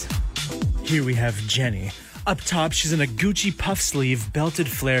focus. Here we have Jenny. Up top, she's in a Gucci puff sleeve, belted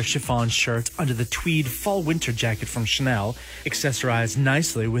flare chiffon shirt under the tweed fall-winter jacket from Chanel, accessorized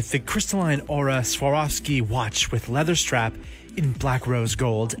nicely with the crystalline Aura Swarovski watch with leather strap in black rose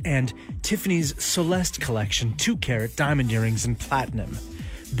gold and Tiffany's Celeste collection 2-carat diamond earrings in platinum.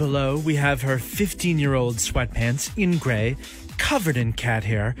 Below, we have her 15-year-old sweatpants in gray, covered in cat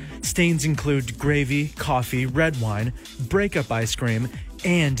hair. Stains include gravy, coffee, red wine, breakup ice cream,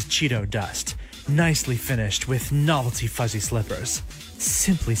 and Cheeto dust. Nicely finished with novelty fuzzy slippers.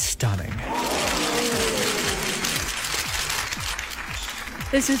 Simply stunning.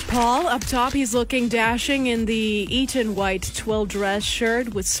 This is Paul. Up top, he's looking dashing in the Eton white twill dress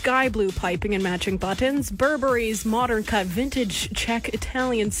shirt with sky blue piping and matching buttons, Burberry's modern cut vintage check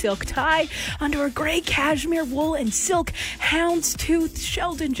Italian silk tie under a gray cashmere wool and silk houndstooth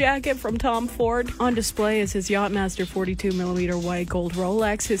Sheldon jacket from Tom Ford. On display is his Yachtmaster 42mm white gold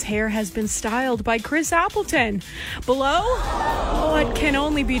Rolex. His hair has been styled by Chris Appleton. Below, what can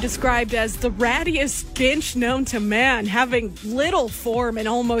only be described as the rattiest ginch known to man, having little form and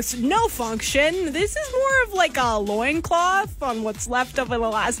almost no function. This is more of like a loincloth on what's left of an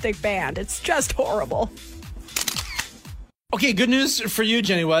elastic band. It's just horrible. Okay, good news for you,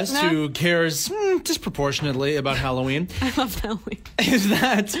 Jenny West, who cares disproportionately about Halloween. I love Halloween. Is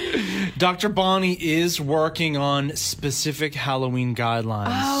that Dr. Bonnie is working on specific Halloween guidelines.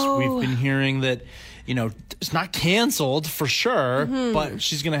 Oh. We've been hearing that, you know, it's not canceled for sure, but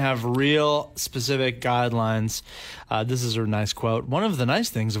she's going to have real specific guidelines. This is her nice quote. One of the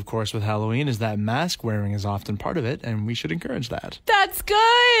nice things, of course, with Halloween is that mask wearing is often part of it, and we should encourage that. That's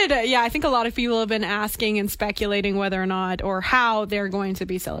good. Yeah, I think a lot of people have been asking and speculating whether or not or how they're going to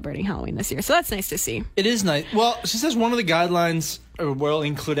be celebrating Halloween this year. So that's nice to see. It is nice. Well, she says one of the guidelines will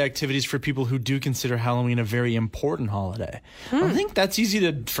include activities for people who do consider Halloween a very important holiday. I think that's easy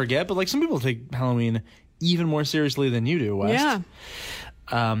to forget, but like some people take Halloween even more seriously than you do, West.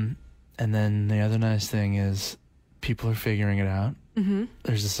 Yeah. And then the other nice thing is people are figuring it out.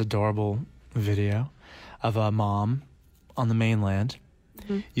 There's this adorable video of a mom on the mainland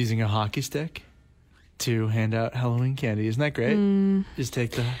using a hockey stick to hand out Halloween candy. Isn't that great? Just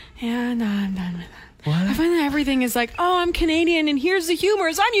take the... Yeah, no, I'm done with that. What? I find that everything is like, oh, I'm Canadian, and here's the humor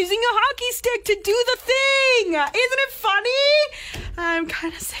is I'm using a hockey stick to do the thing. Isn't it funny? I'm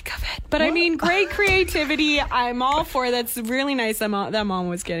kind of sick of it. But I mean, great creativity. I'm all for it. That's really nice that mom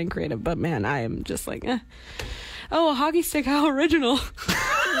was getting creative. But man, I am just like, oh, a hockey stick, how original.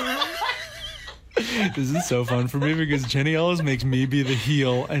 This is so fun for me because Jenny always makes me be the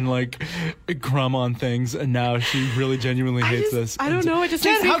heel and like crumb on things, and now she really genuinely hates this. I don't know. It just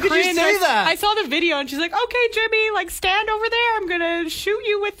Jen, makes me how could you cringe. say that? I saw the video and she's like, "Okay, Jimmy, like stand over there. I'm gonna shoot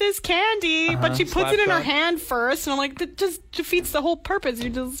you with this candy." But she puts it in her hand first, and I'm like, that just defeats the whole purpose. You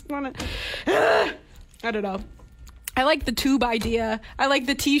just want to. I don't know. I like the tube idea. I like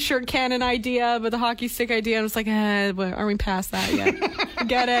the T-shirt cannon idea, but the hockey stick idea, I was like, are we past that yet? I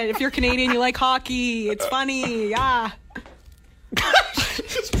get it. If you're Canadian, you like hockey. It's funny. Yeah.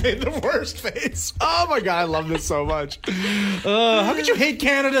 Just made the worst face. Oh my god, I love this so much. How could you hate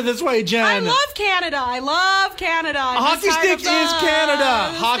Canada this way, Jen? I love Canada. I love Canada. A hockey stick is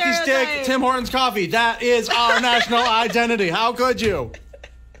Canada. Hockey stick, Tim Hortons coffee. That is our national identity. How could you?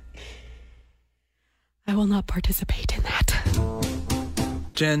 I will not participate in that.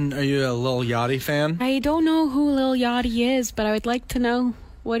 Jen, are you a Lil Yachty fan? I don't know who Lil Yachty is, but I would like to know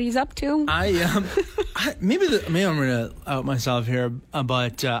what he's up to. Maybe I'm gonna out myself here,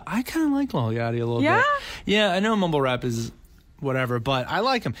 but I kind of like Lil Yachty a little bit. Yeah, I know mumble rap is whatever, but I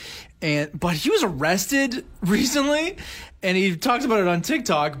like him. But he was arrested recently, and he talks about it on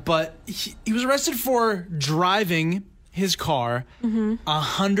TikTok. But he was arrested for driving his car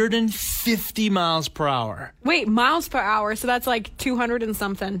 150 miles per hour. Wait, miles per hour? So that's like 200 and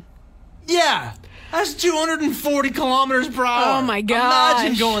something. Yeah. That's 240 kilometers per hour. Oh my gosh.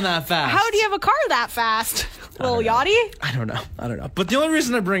 Imagine going that fast. How do you have a car that fast? Lil Yachty? I don't know. But the only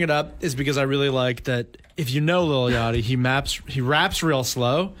reason I bring it up is because I really like that if you know Lil Yachty, he raps real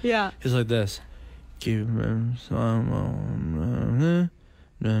slow. Yeah. He's like this.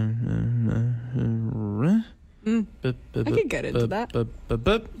 I could get into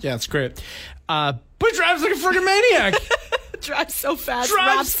that. Yeah, it's great. But he drives like a freaking maniac. Drives so fast,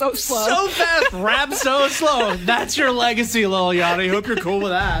 raps so slow. So fast, raps so slow. That's your legacy, Lil Yachty. Hope you're cool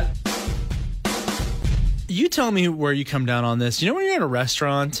with that. You tell me where you come down on this. You know when you're at a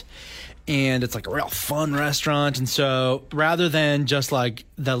restaurant and it's like a real fun restaurant. And so rather than just like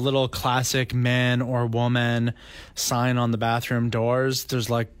the little classic man or woman sign on the bathroom doors, there's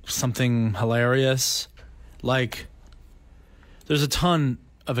like something hilarious. Like there's a ton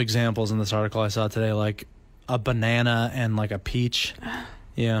of examples in this article I saw today, like a banana and like a peach.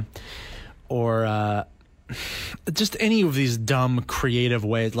 Yeah. Or just any of these dumb creative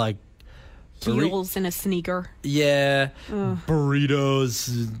ways, like heels in a sneaker. Yeah.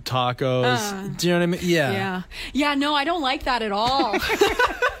 Burritos, tacos. Do you know what I mean? Yeah. Yeah, no, I don't like that at all.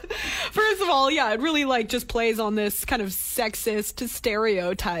 First of all, yeah, it really like just plays on this kind of sexist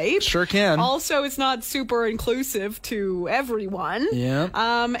stereotype. Sure can. Also, it's not super inclusive to everyone. Yeah.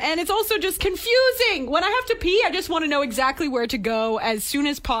 And it's also just confusing. When I have to pee, I just want to know exactly where to go as soon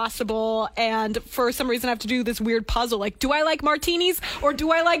as possible. And for some reason, I have to do this weird puzzle. Like, do I like martinis or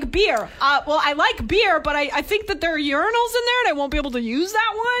do I like beer? Well, I like beer, but I think that there are urinals in there and I won't be able to use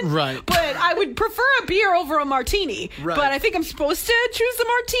that one. Right. But I would prefer a beer over a martini. Right. But I think I'm supposed to choose the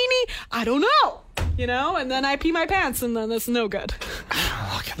martini. I don't know. You know, and then I pee my pants, and then that's no good.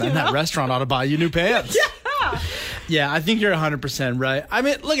 Then that restaurant ought to buy you new pants. Yeah. Yeah, I think you're 100% right. I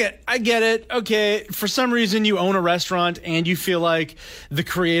mean, look I get it. Okay, for some reason you own a restaurant and you feel like the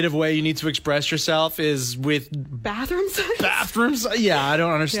creative way you need to express yourself is with bathrooms. Yeah, I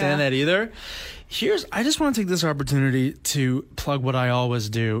don't understand that either. I just want to take this opportunity to plug what I always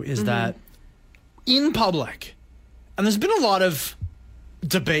do, is that in public, and there's been a lot of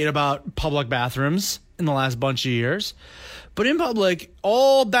debate about public bathrooms in the last bunch of years, but in public,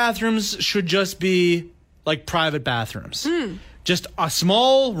 all bathrooms should just be like private bathrooms. Just a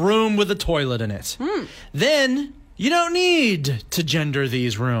small room with a toilet in it. Then you don't need to gender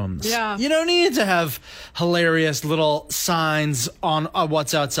these rooms. Yeah. You don't need to have hilarious little signs on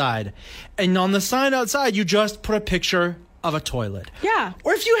what's outside. And on the sign outside, you just put a picture of a toilet. Yeah.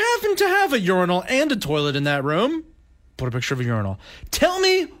 Or if you happen to have a urinal and a toilet in that room, put a picture of a urinal. Tell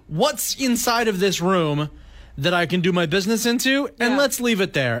me what's inside of this room that I can do my business into, and let's leave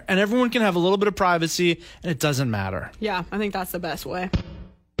it there. And everyone can have a little bit of privacy, and it doesn't matter. Yeah, I think that's the best way.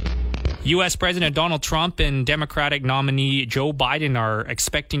 U.S. President Donald Trump and Democratic nominee Joe Biden are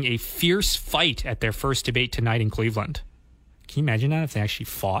expecting a fierce fight at their first debate tonight in Cleveland. Can you imagine that if they actually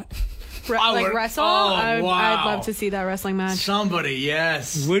fought? Wrestle? Oh, I'd wow. love to see that wrestling match. Somebody,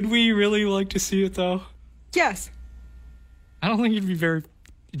 yes. Would we really like to see it, though? Yes. I don't think it'd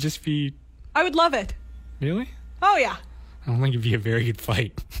just be... I would love it. Really? Oh, yeah. I don't think it'd be a very good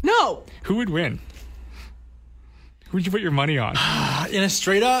fight. No. Who would win? Who would you put your money on? In a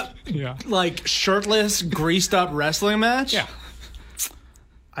straight up, like shirtless, greased up wrestling match? Yeah.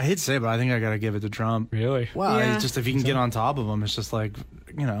 I hate to say it, but I think I got to give it to Trump. Really? Well, Yeah. it's just if he can get on top of him, it's just like,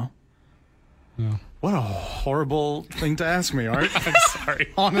 you know. Yeah. What a horrible thing to ask me, Art. I'm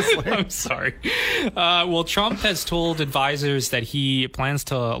sorry. Honestly. I'm sorry. Well, Trump has told advisors that he plans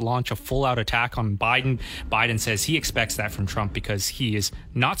to launch a full-out attack on Biden. Biden says he expects that from Trump because he is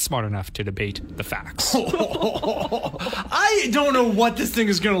not smart enough to debate the facts. I don't know what this thing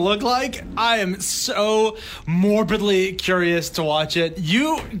is going to look like. I am so morbidly curious to watch it.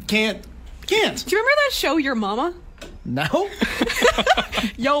 You can't. Do you remember that show, Your Mama? No?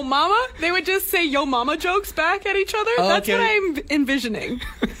 Yo Mama? They would just say Yo Mama jokes back at each other. That's okay. what I'm envisioning.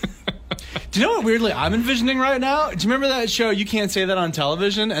 Do you know what weirdly I'm envisioning right now? Do you remember that show, You Can't Say That on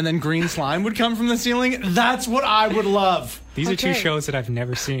Television, and then green slime would come from the ceiling? That's what I would love. These are two Okay. shows that I've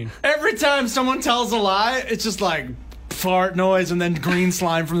never seen. Every time someone tells a lie, it's just like fart noise and then green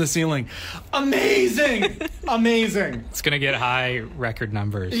slime from the ceiling. Amazing! Amazing. It's going to get high record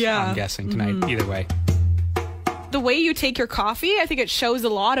numbers, Yeah. I'm guessing, tonight. Either way. The way you take your coffee, I think it shows a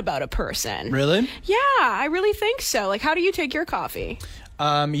lot about a person. Really? Yeah, I really think so. Like, how do you take your coffee?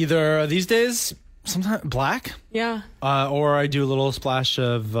 Either these days, sometimes black, Yeah. or I do a little splash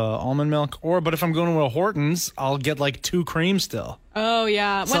of almond milk, but if I'm going to a Hortons, I'll get like 2 creams still. Oh,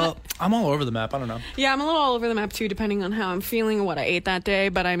 yeah. So I'm all over the map. I don't know. Yeah, I'm a little all over the map, too, depending on how I'm feeling and what I ate that day.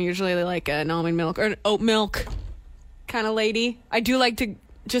 But I'm usually like an almond milk or an oat milk kind of lady. I do like to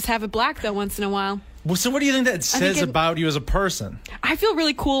just have it black, though, once in a while. Well, so what do you think that says about you as a person? I feel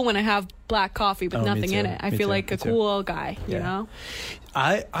really cool when I have black coffee with Oh, me nothing in too. it. I Me feel too. like Me a too. cool guy, you know?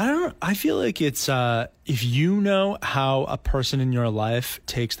 I don't. I feel like it's if you know how a person in your life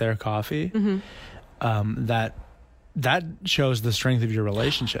takes their coffee, that shows the strength of your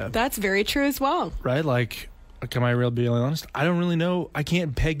relationship. That's very true as well. Right? Like, am I really being honest? I don't really know. I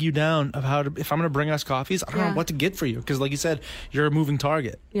can't peg you down of how to. If I'm going to bring us coffees, I don't know what to get for you because, like you said, you're a moving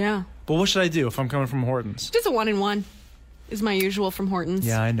target. Yeah. But what should I do if I'm coming from Hortons? Just a 1-in-1 is my usual from Hortons.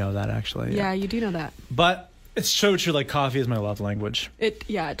 Yeah, I know that actually. Yeah, you do know that. But It's so true. Like, coffee is my love language. It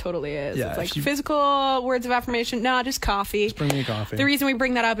totally is. Yeah, it's like if you- physical words of affirmation. No, just coffee. Just bring me coffee. The reason we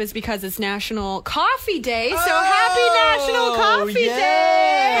bring that up is because it's National Coffee Day. So happy National Coffee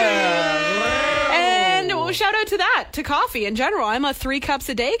Day! And well, shout out to that, to coffee in general. I'm a 3 cups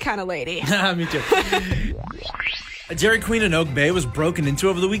a day kind of lady. Me too. A Dairy Queen in Oak Bay was broken into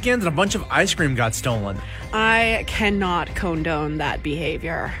over the weekend and a bunch of ice cream got stolen. I cannot condone that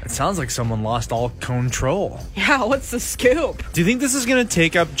behavior. It sounds like someone lost all control. Yeah, what's the scoop? Do you think this is going to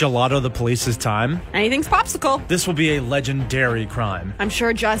take up Gelato the Police's time? Anything's popsicle. This will be a legendary crime. I'm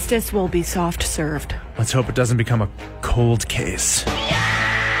sure justice will be soft served. Let's hope it doesn't become a cold case.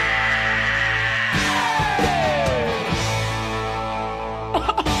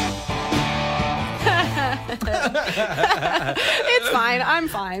 It's fine. I'm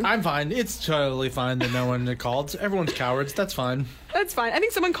fine. I'm fine. It's totally fine that no one called. Everyone's cowards. That's fine. That's fine. I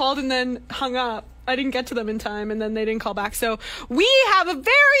think someone called and then hung up. I didn't get to them in time, and then they didn't call back. So we have a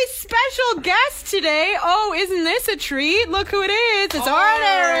very special guest today. Oh, isn't this a treat? Look who it is. It's Art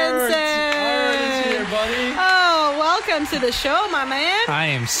Aronson. Art is here, buddy. Oh, welcome to the show, my man. I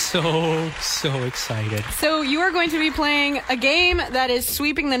am so excited. So you are going to be playing a game that is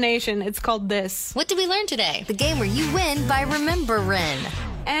sweeping the nation. It's called This. What did we learn today? The game where you win by remembering.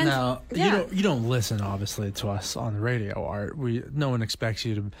 And Now, yeah. you don't listen, obviously, to us on the radio, Art. No one expects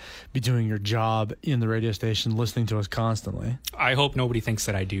you to be doing your job in the radio station, listening to us constantly. I hope nobody thinks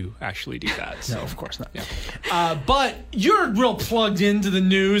that I do actually do that. So. No, of course not. Yeah. But you're real plugged into the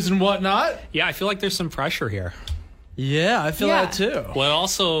news and whatnot. Yeah, I feel like there's some pressure here. Yeah, I feel Yeah. that too. Well,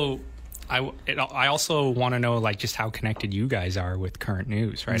 also, I also want to know like just how connected you guys are with current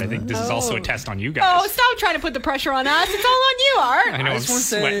news, right? I think this is also a test on you guys. Oh, stop trying to put the pressure on us. It's all on you, Art. I know I'm just wanna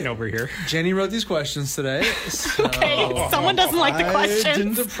say- sweating over here. Jenny wrote these questions today. So Okay, someone doesn't like the I questions.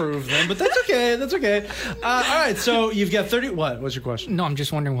 didn't approve them, but that's okay. That's okay. All right, so you've got 30. What's your question? No, I'm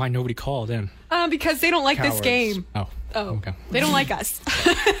just wondering why nobody called in. Because they don't like this Cowards. game. Oh, Okay. They don't like us.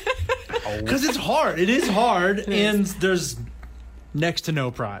 Because it's hard. It is hard, and there's next to no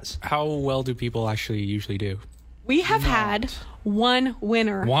prize. How well do people actually usually do? We have had one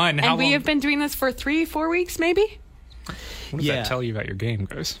winner. One? How And we long? have been doing this for 3-4 weeks, maybe? What does that tell you about your game,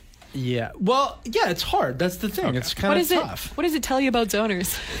 guys? Yeah. Well, yeah, it's hard. That's the thing. Okay. It's kind What of is tough. What does it tell you about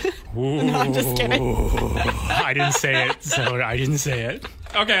zoners? No, I'm just kidding. I didn't say it, so I didn't say it.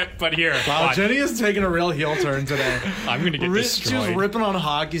 Okay, but here. Wow, watch. Jenny is taking a real heel turn today. I'm going to get She was destroyed. ripping on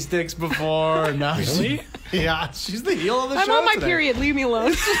hockey sticks before. And now Really? Yeah, she's the heel of the I'm show on my today. period. Leave me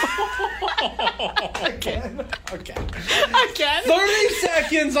alone. Again. Okay. Again? 30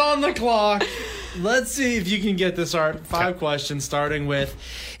 seconds on the clock. Let's see if you can get this, Art. 5 questions, starting with: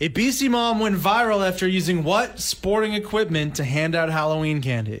 a BC mom went viral after using what sporting equipment to hand out Halloween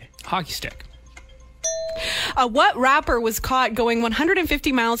candy? Hockey stick. What rapper was caught going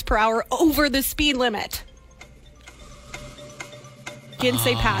 150 miles per hour over the speed limit? You can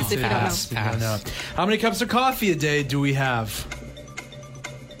say pass if you don't know. Pass. I don't know. How many cups of coffee a day do we have?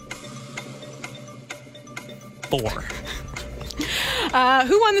 4.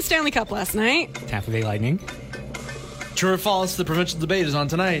 Who won the Stanley Cup last night? Tampa Bay Lightning. True or false? The provincial debate is on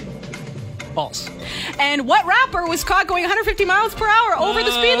tonight. False. And what rapper was caught going 150 miles per hour over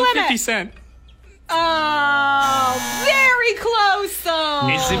the speed limit? 50 Cent. Oh, very close though.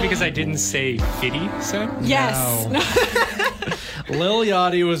 Is it because I didn't say 50 Cent? Yes. Lil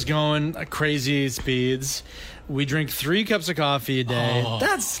Yachty was going crazy speeds. We drink 3 cups of coffee a day.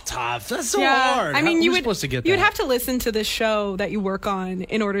 That's tough. That's so hard. I mean, How- you we're would supposed to get you would that. have to listen to the show that you work on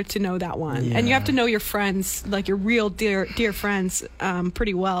in order to know that one, and you have to know your friends, like your real dear friends,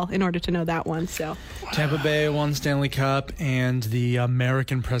 pretty well in order to know that one. So Tampa Bay won Stanley Cup, and the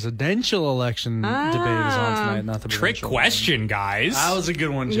American presidential election debate is on tonight. Not the Trick provincial question, guys. one. That was a good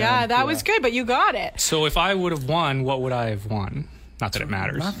one, Jen. yeah, that was good, but you got it. So if I would have won, what would I have won? Not that it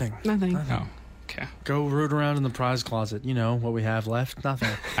matters. Nothing. Nothing. Oh, okay. Go root around in the prize closet. You know what we have left?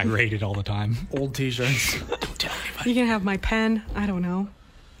 Nothing. I rate it all the time. Old T-shirts. Don't tell anybody. You can have my pen. I don't know,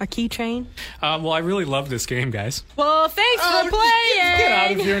 a keychain. Well, I really love this game, guys. Well, thanks for playing. Get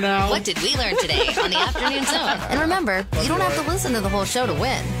out of here now. What did we learn today on the Afternoon Zone? And remember, you don't have to listen to the whole show to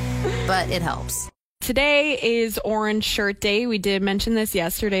win, but it helps. Today is Orange Shirt Day. We did mention this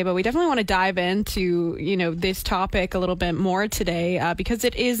yesterday, but we definitely want to dive into, this topic a little bit more today because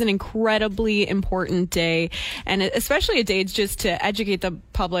it is an incredibly important day, and especially a day just to educate the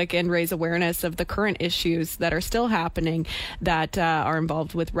public and raise awareness of the current issues that are still happening that are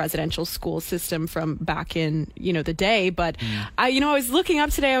involved with residential school system from back in, the day. But, I was looking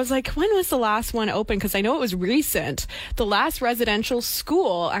up today. I was like, when was the last one open? Because I know it was recent. The last residential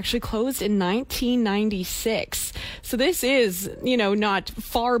school actually closed in 1990. 1996. So this is, not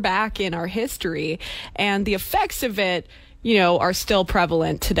far back in our history, and the effects of it, are still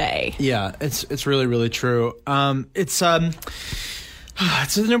prevalent today. Yeah, it's really, really true. It's an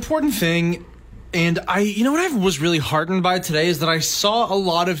important thing. And what I was really heartened by today is that I saw a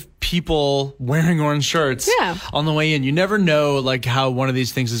lot of people wearing orange shirts on the way in. You never know how one of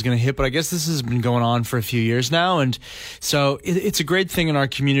these things is going to hit, but I guess this has been going on for a few years now. And so it's a great thing in our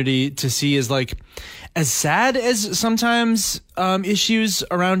community to see is as sad as sometimes issues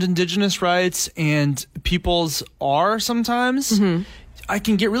around Indigenous rights and people's are sometimes, I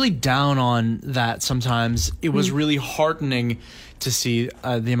can get really down on that sometimes. It was really heartening to see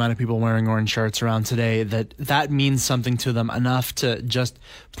the amount of people wearing orange shirts around today, that means something to them enough to just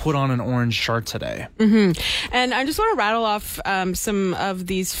put on an orange shirt today. And I just want to rattle off some of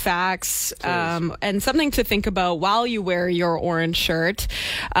these facts and something to think about while you wear your orange shirt.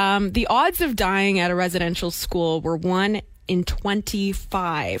 The odds of dying at a residential school were 1 in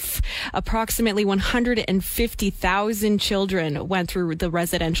 25. Approximately 150,000 children went through the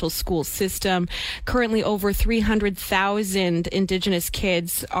residential school system. Currently, over 300,000 Indigenous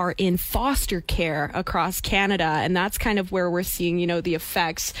kids are in foster care across Canada, and that's kind of where we're seeing, the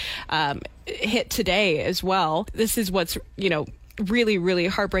effects hit today as well. This is what's, really, really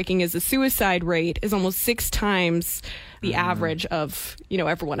heartbreaking is the suicide rate is almost 6 times the average of,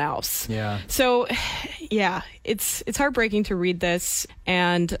 everyone else. Yeah. So, yeah, it's heartbreaking to read this.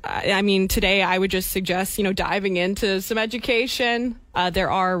 And I mean, today I would just suggest, diving into some education. There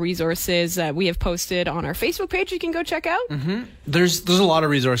are resources that we have posted on our Facebook page you can go check out. There's a lot of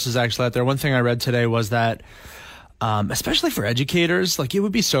resources actually out there. One thing I read today was that, especially for educators, it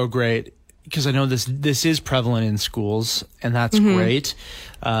would be so great, because I know this is prevalent in schools, and that's great,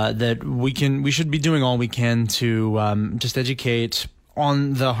 that we should be doing all we can to just educate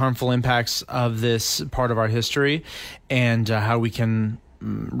on the harmful impacts of this part of our history and how we can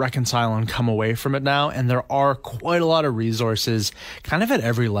reconcile and come away from it now. And there are quite a lot of resources kind of at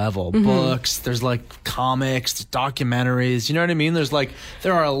every level. Books, there's comics, documentaries, you know what I mean?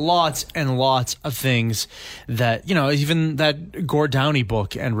 There are lots and lots of things that, even that Gord Downey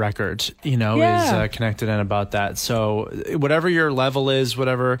book and record, is connected in about that. So whatever your level is,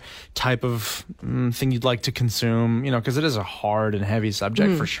 whatever type of thing you'd like to consume, because it is a hard and heavy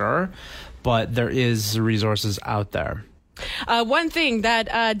subject for sure, but there is resources out there. One thing that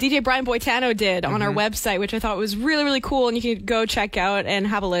DJ Brian Boitano did on our website, which I thought was really, really cool, and you can go check out and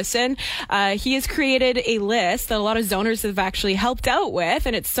have a listen. He has created a list that a lot of zoners have actually helped out with,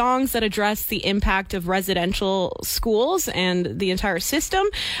 and it's songs that address the impact of residential schools and the entire system.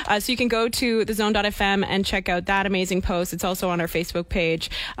 So you can go to thezone.fm and check out that amazing post. It's also on our Facebook page.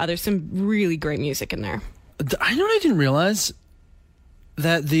 There's some really great music in there. I know I didn't realize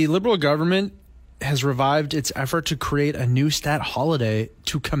that the Liberal government has revived its effort to create a new stat holiday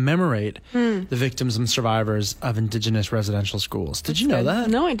to commemorate the victims and survivors of Indigenous residential schools. Did you know that?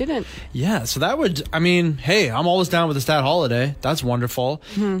 No, I didn't. Yeah, so that would, hey, I'm always down with the stat holiday. That's wonderful.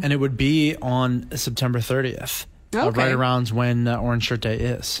 And it would be on September 30th, right around when Orange Shirt Day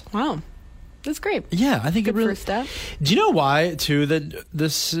is. Wow. That's great. Yeah, I think Good it really... first step. Do you know why, too, that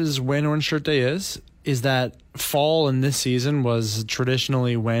this is when Orange Shirt Day is? Is that fall in this season was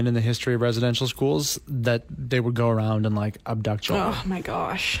traditionally when in the history of residential schools that they would go around and abduct children. Oh my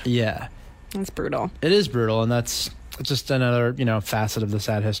gosh. Yeah. That's brutal. It is brutal, and that's just another, facet of the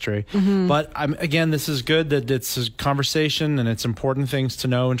sad history. But again, this is good that it's a conversation and it's important things to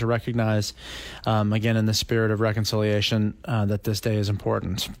know and to recognize, again, in the spirit of reconciliation, that this day is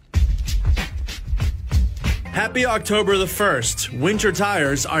important. Happy October the 1st. Winter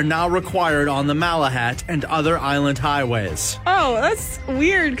tires are now required on the Malahat and other island highways. Oh, that's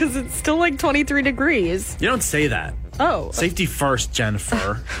weird because it's still 23 degrees. You don't say that. Oh. Safety first,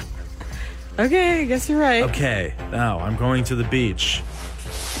 Jennifer. Okay, I guess you're right. Okay, now I'm going to the beach.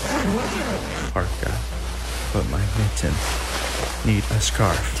 Parka, but my mitten. Need a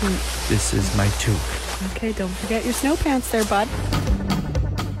scarf. This is my toque. Okay, don't forget your snow pants there, bud.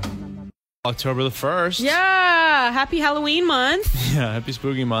 October the 1st. Yeah, happy Halloween month. Yeah, happy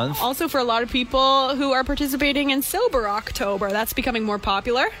spooky month. Also for a lot of people who are participating in Sober October. That's becoming more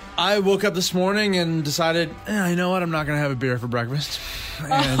popular. I woke up this morning and decided, you know what, I'm not going to have a beer for breakfast.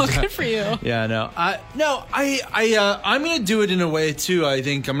 And, good for you. Yeah, no. I'm going to do it in a way, too. I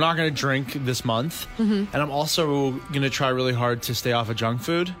think I'm not going to drink this month. And I'm also going to try really hard to stay off of junk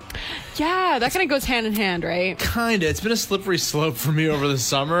food. Yeah, that kind of goes hand in hand, right? Kind of. It's been a slippery slope for me over the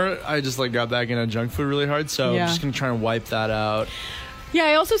summer. I just got back into junk food really hard. So I'm just going to try and wipe that out. Yeah,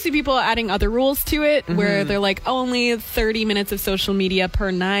 I also see people adding other rules to it where they're like only 30 minutes of social media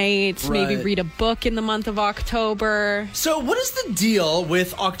per night, maybe read a book in the month of October. So what is the deal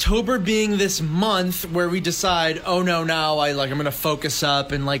with October being this month where we decide, oh no, now I'm going to focus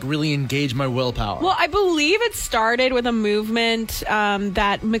up and like really engage my willpower? Well, I believe it started with a movement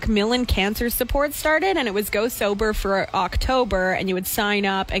that Macmillan Cancer Support started, and it was Go Sober for October, and you would sign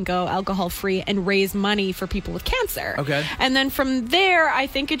up and go alcohol-free and raise money for people with cancer. Okay. And then from there, I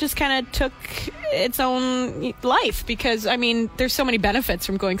think it just kind of took its own life because, I mean, there's so many benefits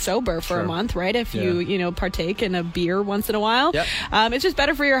from going sober for a month, right? If you partake in a beer once in a while. Yep. It's just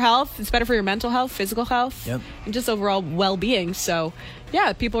better for your health. It's better for your mental health, physical health, and just overall well-being. So,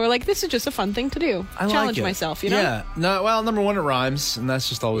 yeah, people are like, this is just a fun thing to do. Challenge myself, you know? Yeah. No, well, number one, it rhymes, and that's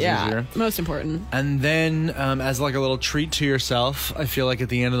just always easier. Most important. And then, as like a little treat to yourself, I feel like at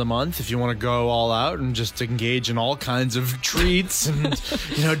the end of the month, if you want to go all out and just engage in all kinds of treats and,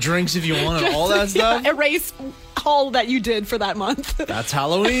 drinks if you want and all that stuff. Erase all that you did for that month. That's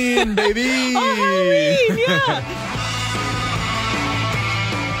Halloween, baby! Oh, Halloween, yeah!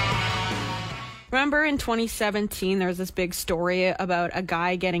 Remember in 2017, there was this big story about a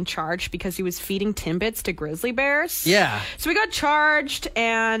guy getting charged because he was feeding Timbits to grizzly bears? Yeah. So he got charged,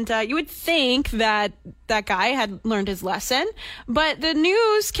 and you would think that that guy had learned his lesson. But the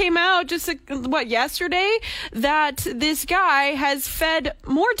news came out just, yesterday, that this guy has fed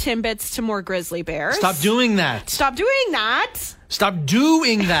more Timbits to more grizzly bears. Stop doing that. Stop doing that. Stop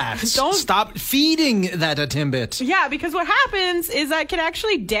doing that. Don't stop feeding that a Timbit. Yeah, because what happens is that can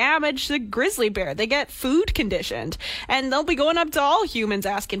actually damage the grizzly bear. They get food conditioned, and they'll be going up to all humans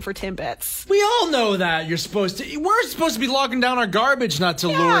asking for Timbits. We all know that. We're supposed to be locking down our garbage not to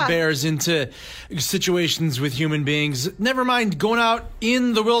lure bears into situations with human beings. Never mind going out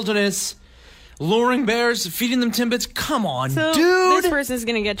in the wilderness, luring bears, feeding them Timbits. Come on, so dude. This person is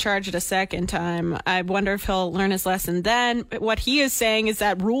going to get charged a second time. I wonder if he'll learn his lesson then. What he is saying is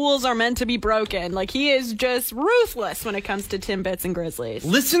that rules are meant to be broken. Like, he is just ruthless when it comes to Timbits and grizzlies.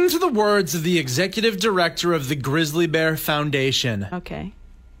 Listen to the words of the executive director of the Grizzly Bear Foundation. Okay.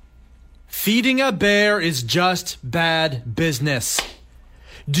 Feeding a bear is just bad business.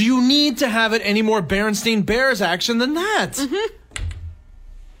 Do you need to have it any more Berenstain Bears action than that?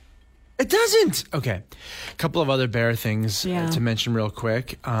 It doesn't. Okay. A couple of other bear things to mention real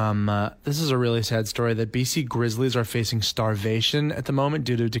quick. This is a really sad story that BC Grizzlies are facing starvation at the moment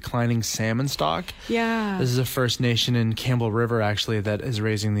due to declining salmon stock. Yeah. This is a First Nation in Campbell River, actually, that is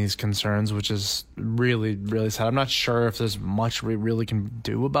raising these concerns, which is really, really sad. I'm not sure if there's much we really can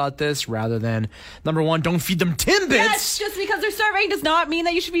do about this rather than, number one, don't feed them Timbits. Yes, just because they're starving does not mean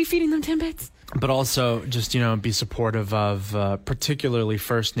that you should be feeding them Timbits. But also just, be supportive of particularly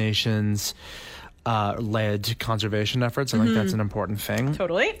First Nations led conservation efforts. I think that's an important thing.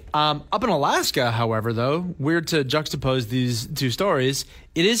 Totally. Up in Alaska, however, though, weird to juxtapose these two stories,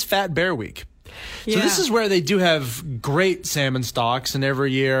 it is Fat Bear Week. So this is where they do have great salmon stocks, and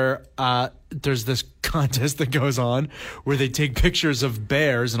every year there's this contest that goes on where they take pictures of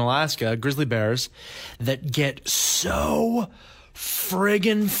bears in Alaska, grizzly bears, that get so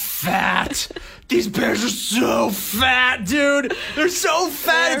friggin' fat. These bears are so fat, dude. They're so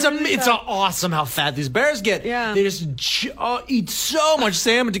fat. It's awesome how fat these bears get. Yeah. They just eat so much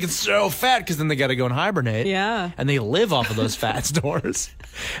salmon to get so fat because then they got to go and hibernate. Yeah. And they live off of those fat stores.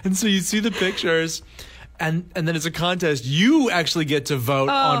 And so you see the pictures. And then it's a contest. You actually get to vote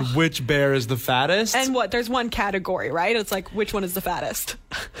on which bear is the fattest. And there's one category, right? It's like, which one is the fattest?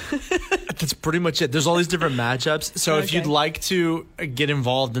 That's pretty much it. There's all these different matchups. So if you'd like to get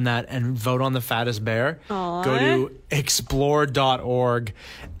involved in that and vote on the fattest bear, go to explore.org,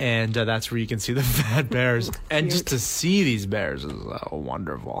 and that's where you can see the fat bears. And just to see these bears is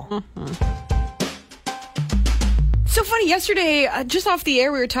wonderful. So funny, yesterday, just off the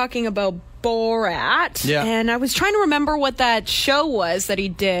air, we were talking about Borat. Yeah. And I was trying to remember what that show was that he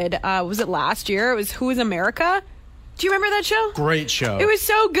did. Was it last year? It was Who is America? Do you remember that show? Great show. It was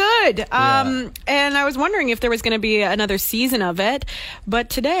so good. And I was wondering if there was going to be another season of it.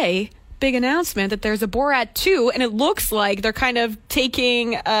 But today, big announcement that there's a Borat 2, and it looks like they're kind of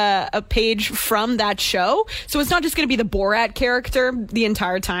taking a page from that show. So it's not just going to be the Borat character the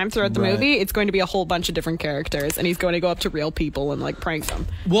entire time throughout the movie. It's going to be a whole bunch of different characters, and he's going to go up to real people and like prank them.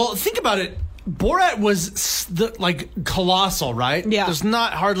 Well, think about it. Borat was colossal, right? Yeah. There's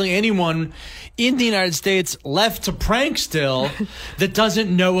not hardly anyone in the United States left to prank still that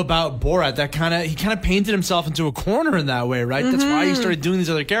doesn't know about Borat. He kind of painted himself into a corner in that way, right? That's why he started doing these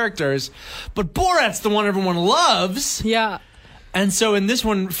other characters. But Borat's the one everyone loves. Yeah. And so in this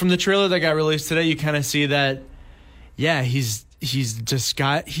one, from the trailer that got released today, you kind of see that, yeah, he's he's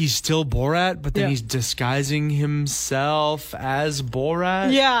still Borat, but then Yeah. he's disguising himself as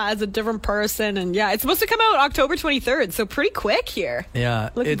Borat. Yeah, as a different person. And yeah, it's supposed to come out October 23rd, so pretty quick here. Yeah.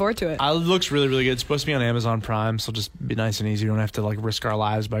 Looking forward to it. It looks really, really good. It's supposed to be on Amazon Prime, so just be nice and easy. You don't have to like risk our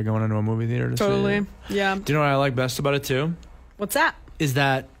lives by going into a movie theater to see Totally. it. Yeah. Do you know what I like best about it too? What's that? Is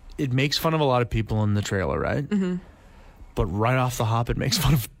that it makes fun of a lot of people in the trailer, right? Mm-hmm. But right off the hop, it makes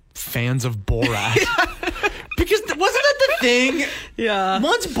fun of fans of Borat. Because wasn't that the thing? Yeah.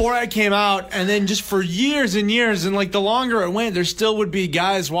 Once Borat came out, and then just for years and years, and like the longer it went, there still would be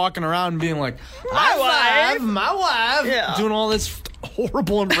guys walking around being like, my wife, Yeah. doing all this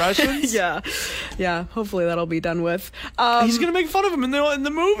horrible impressions. Yeah. Yeah. Hopefully that'll be done with. He's gonna make fun of him in the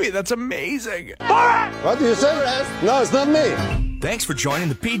movie. That's amazing. What do you say? No, it's not me. Thanks for joining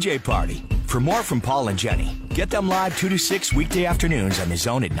the PJ Party. For more from Paul and Jenny, get them live 2 to 6 weekday afternoons on The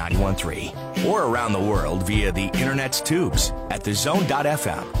Zone at 91.3. Or around the world via the internet's tubes at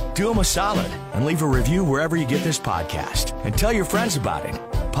thezone.fm. Do them a solid and leave a review wherever you get this podcast. And tell your friends about it.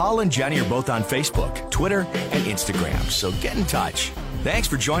 Paul and Jenny are both on Facebook, Twitter, and Instagram, so get in touch. Thanks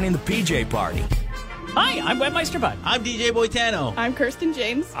for joining the PJ Party. Hi, I'm Webmeister Bud. I'm DJ Boitano. I'm Kirsten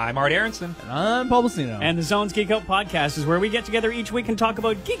James. I'm Art Aronson. And I'm Paul Bacino. And the Zone's Geek Out podcast is where we get together each week and talk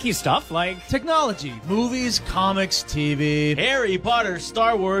about geeky stuff like technology, movies, comics, TV, Harry Potter,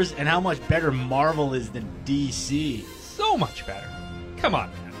 Star Wars, and how much better Marvel is than DC. So much better. Come on,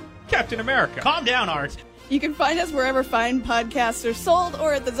 man. Captain America. Calm down, Art. You can find us wherever fine podcasts are sold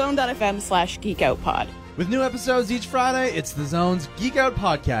or at thezone.fm/geekoutpod. With new episodes each Friday, it's the Zone's Geek Out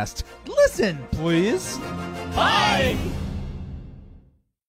podcast. Listen, please. Bye.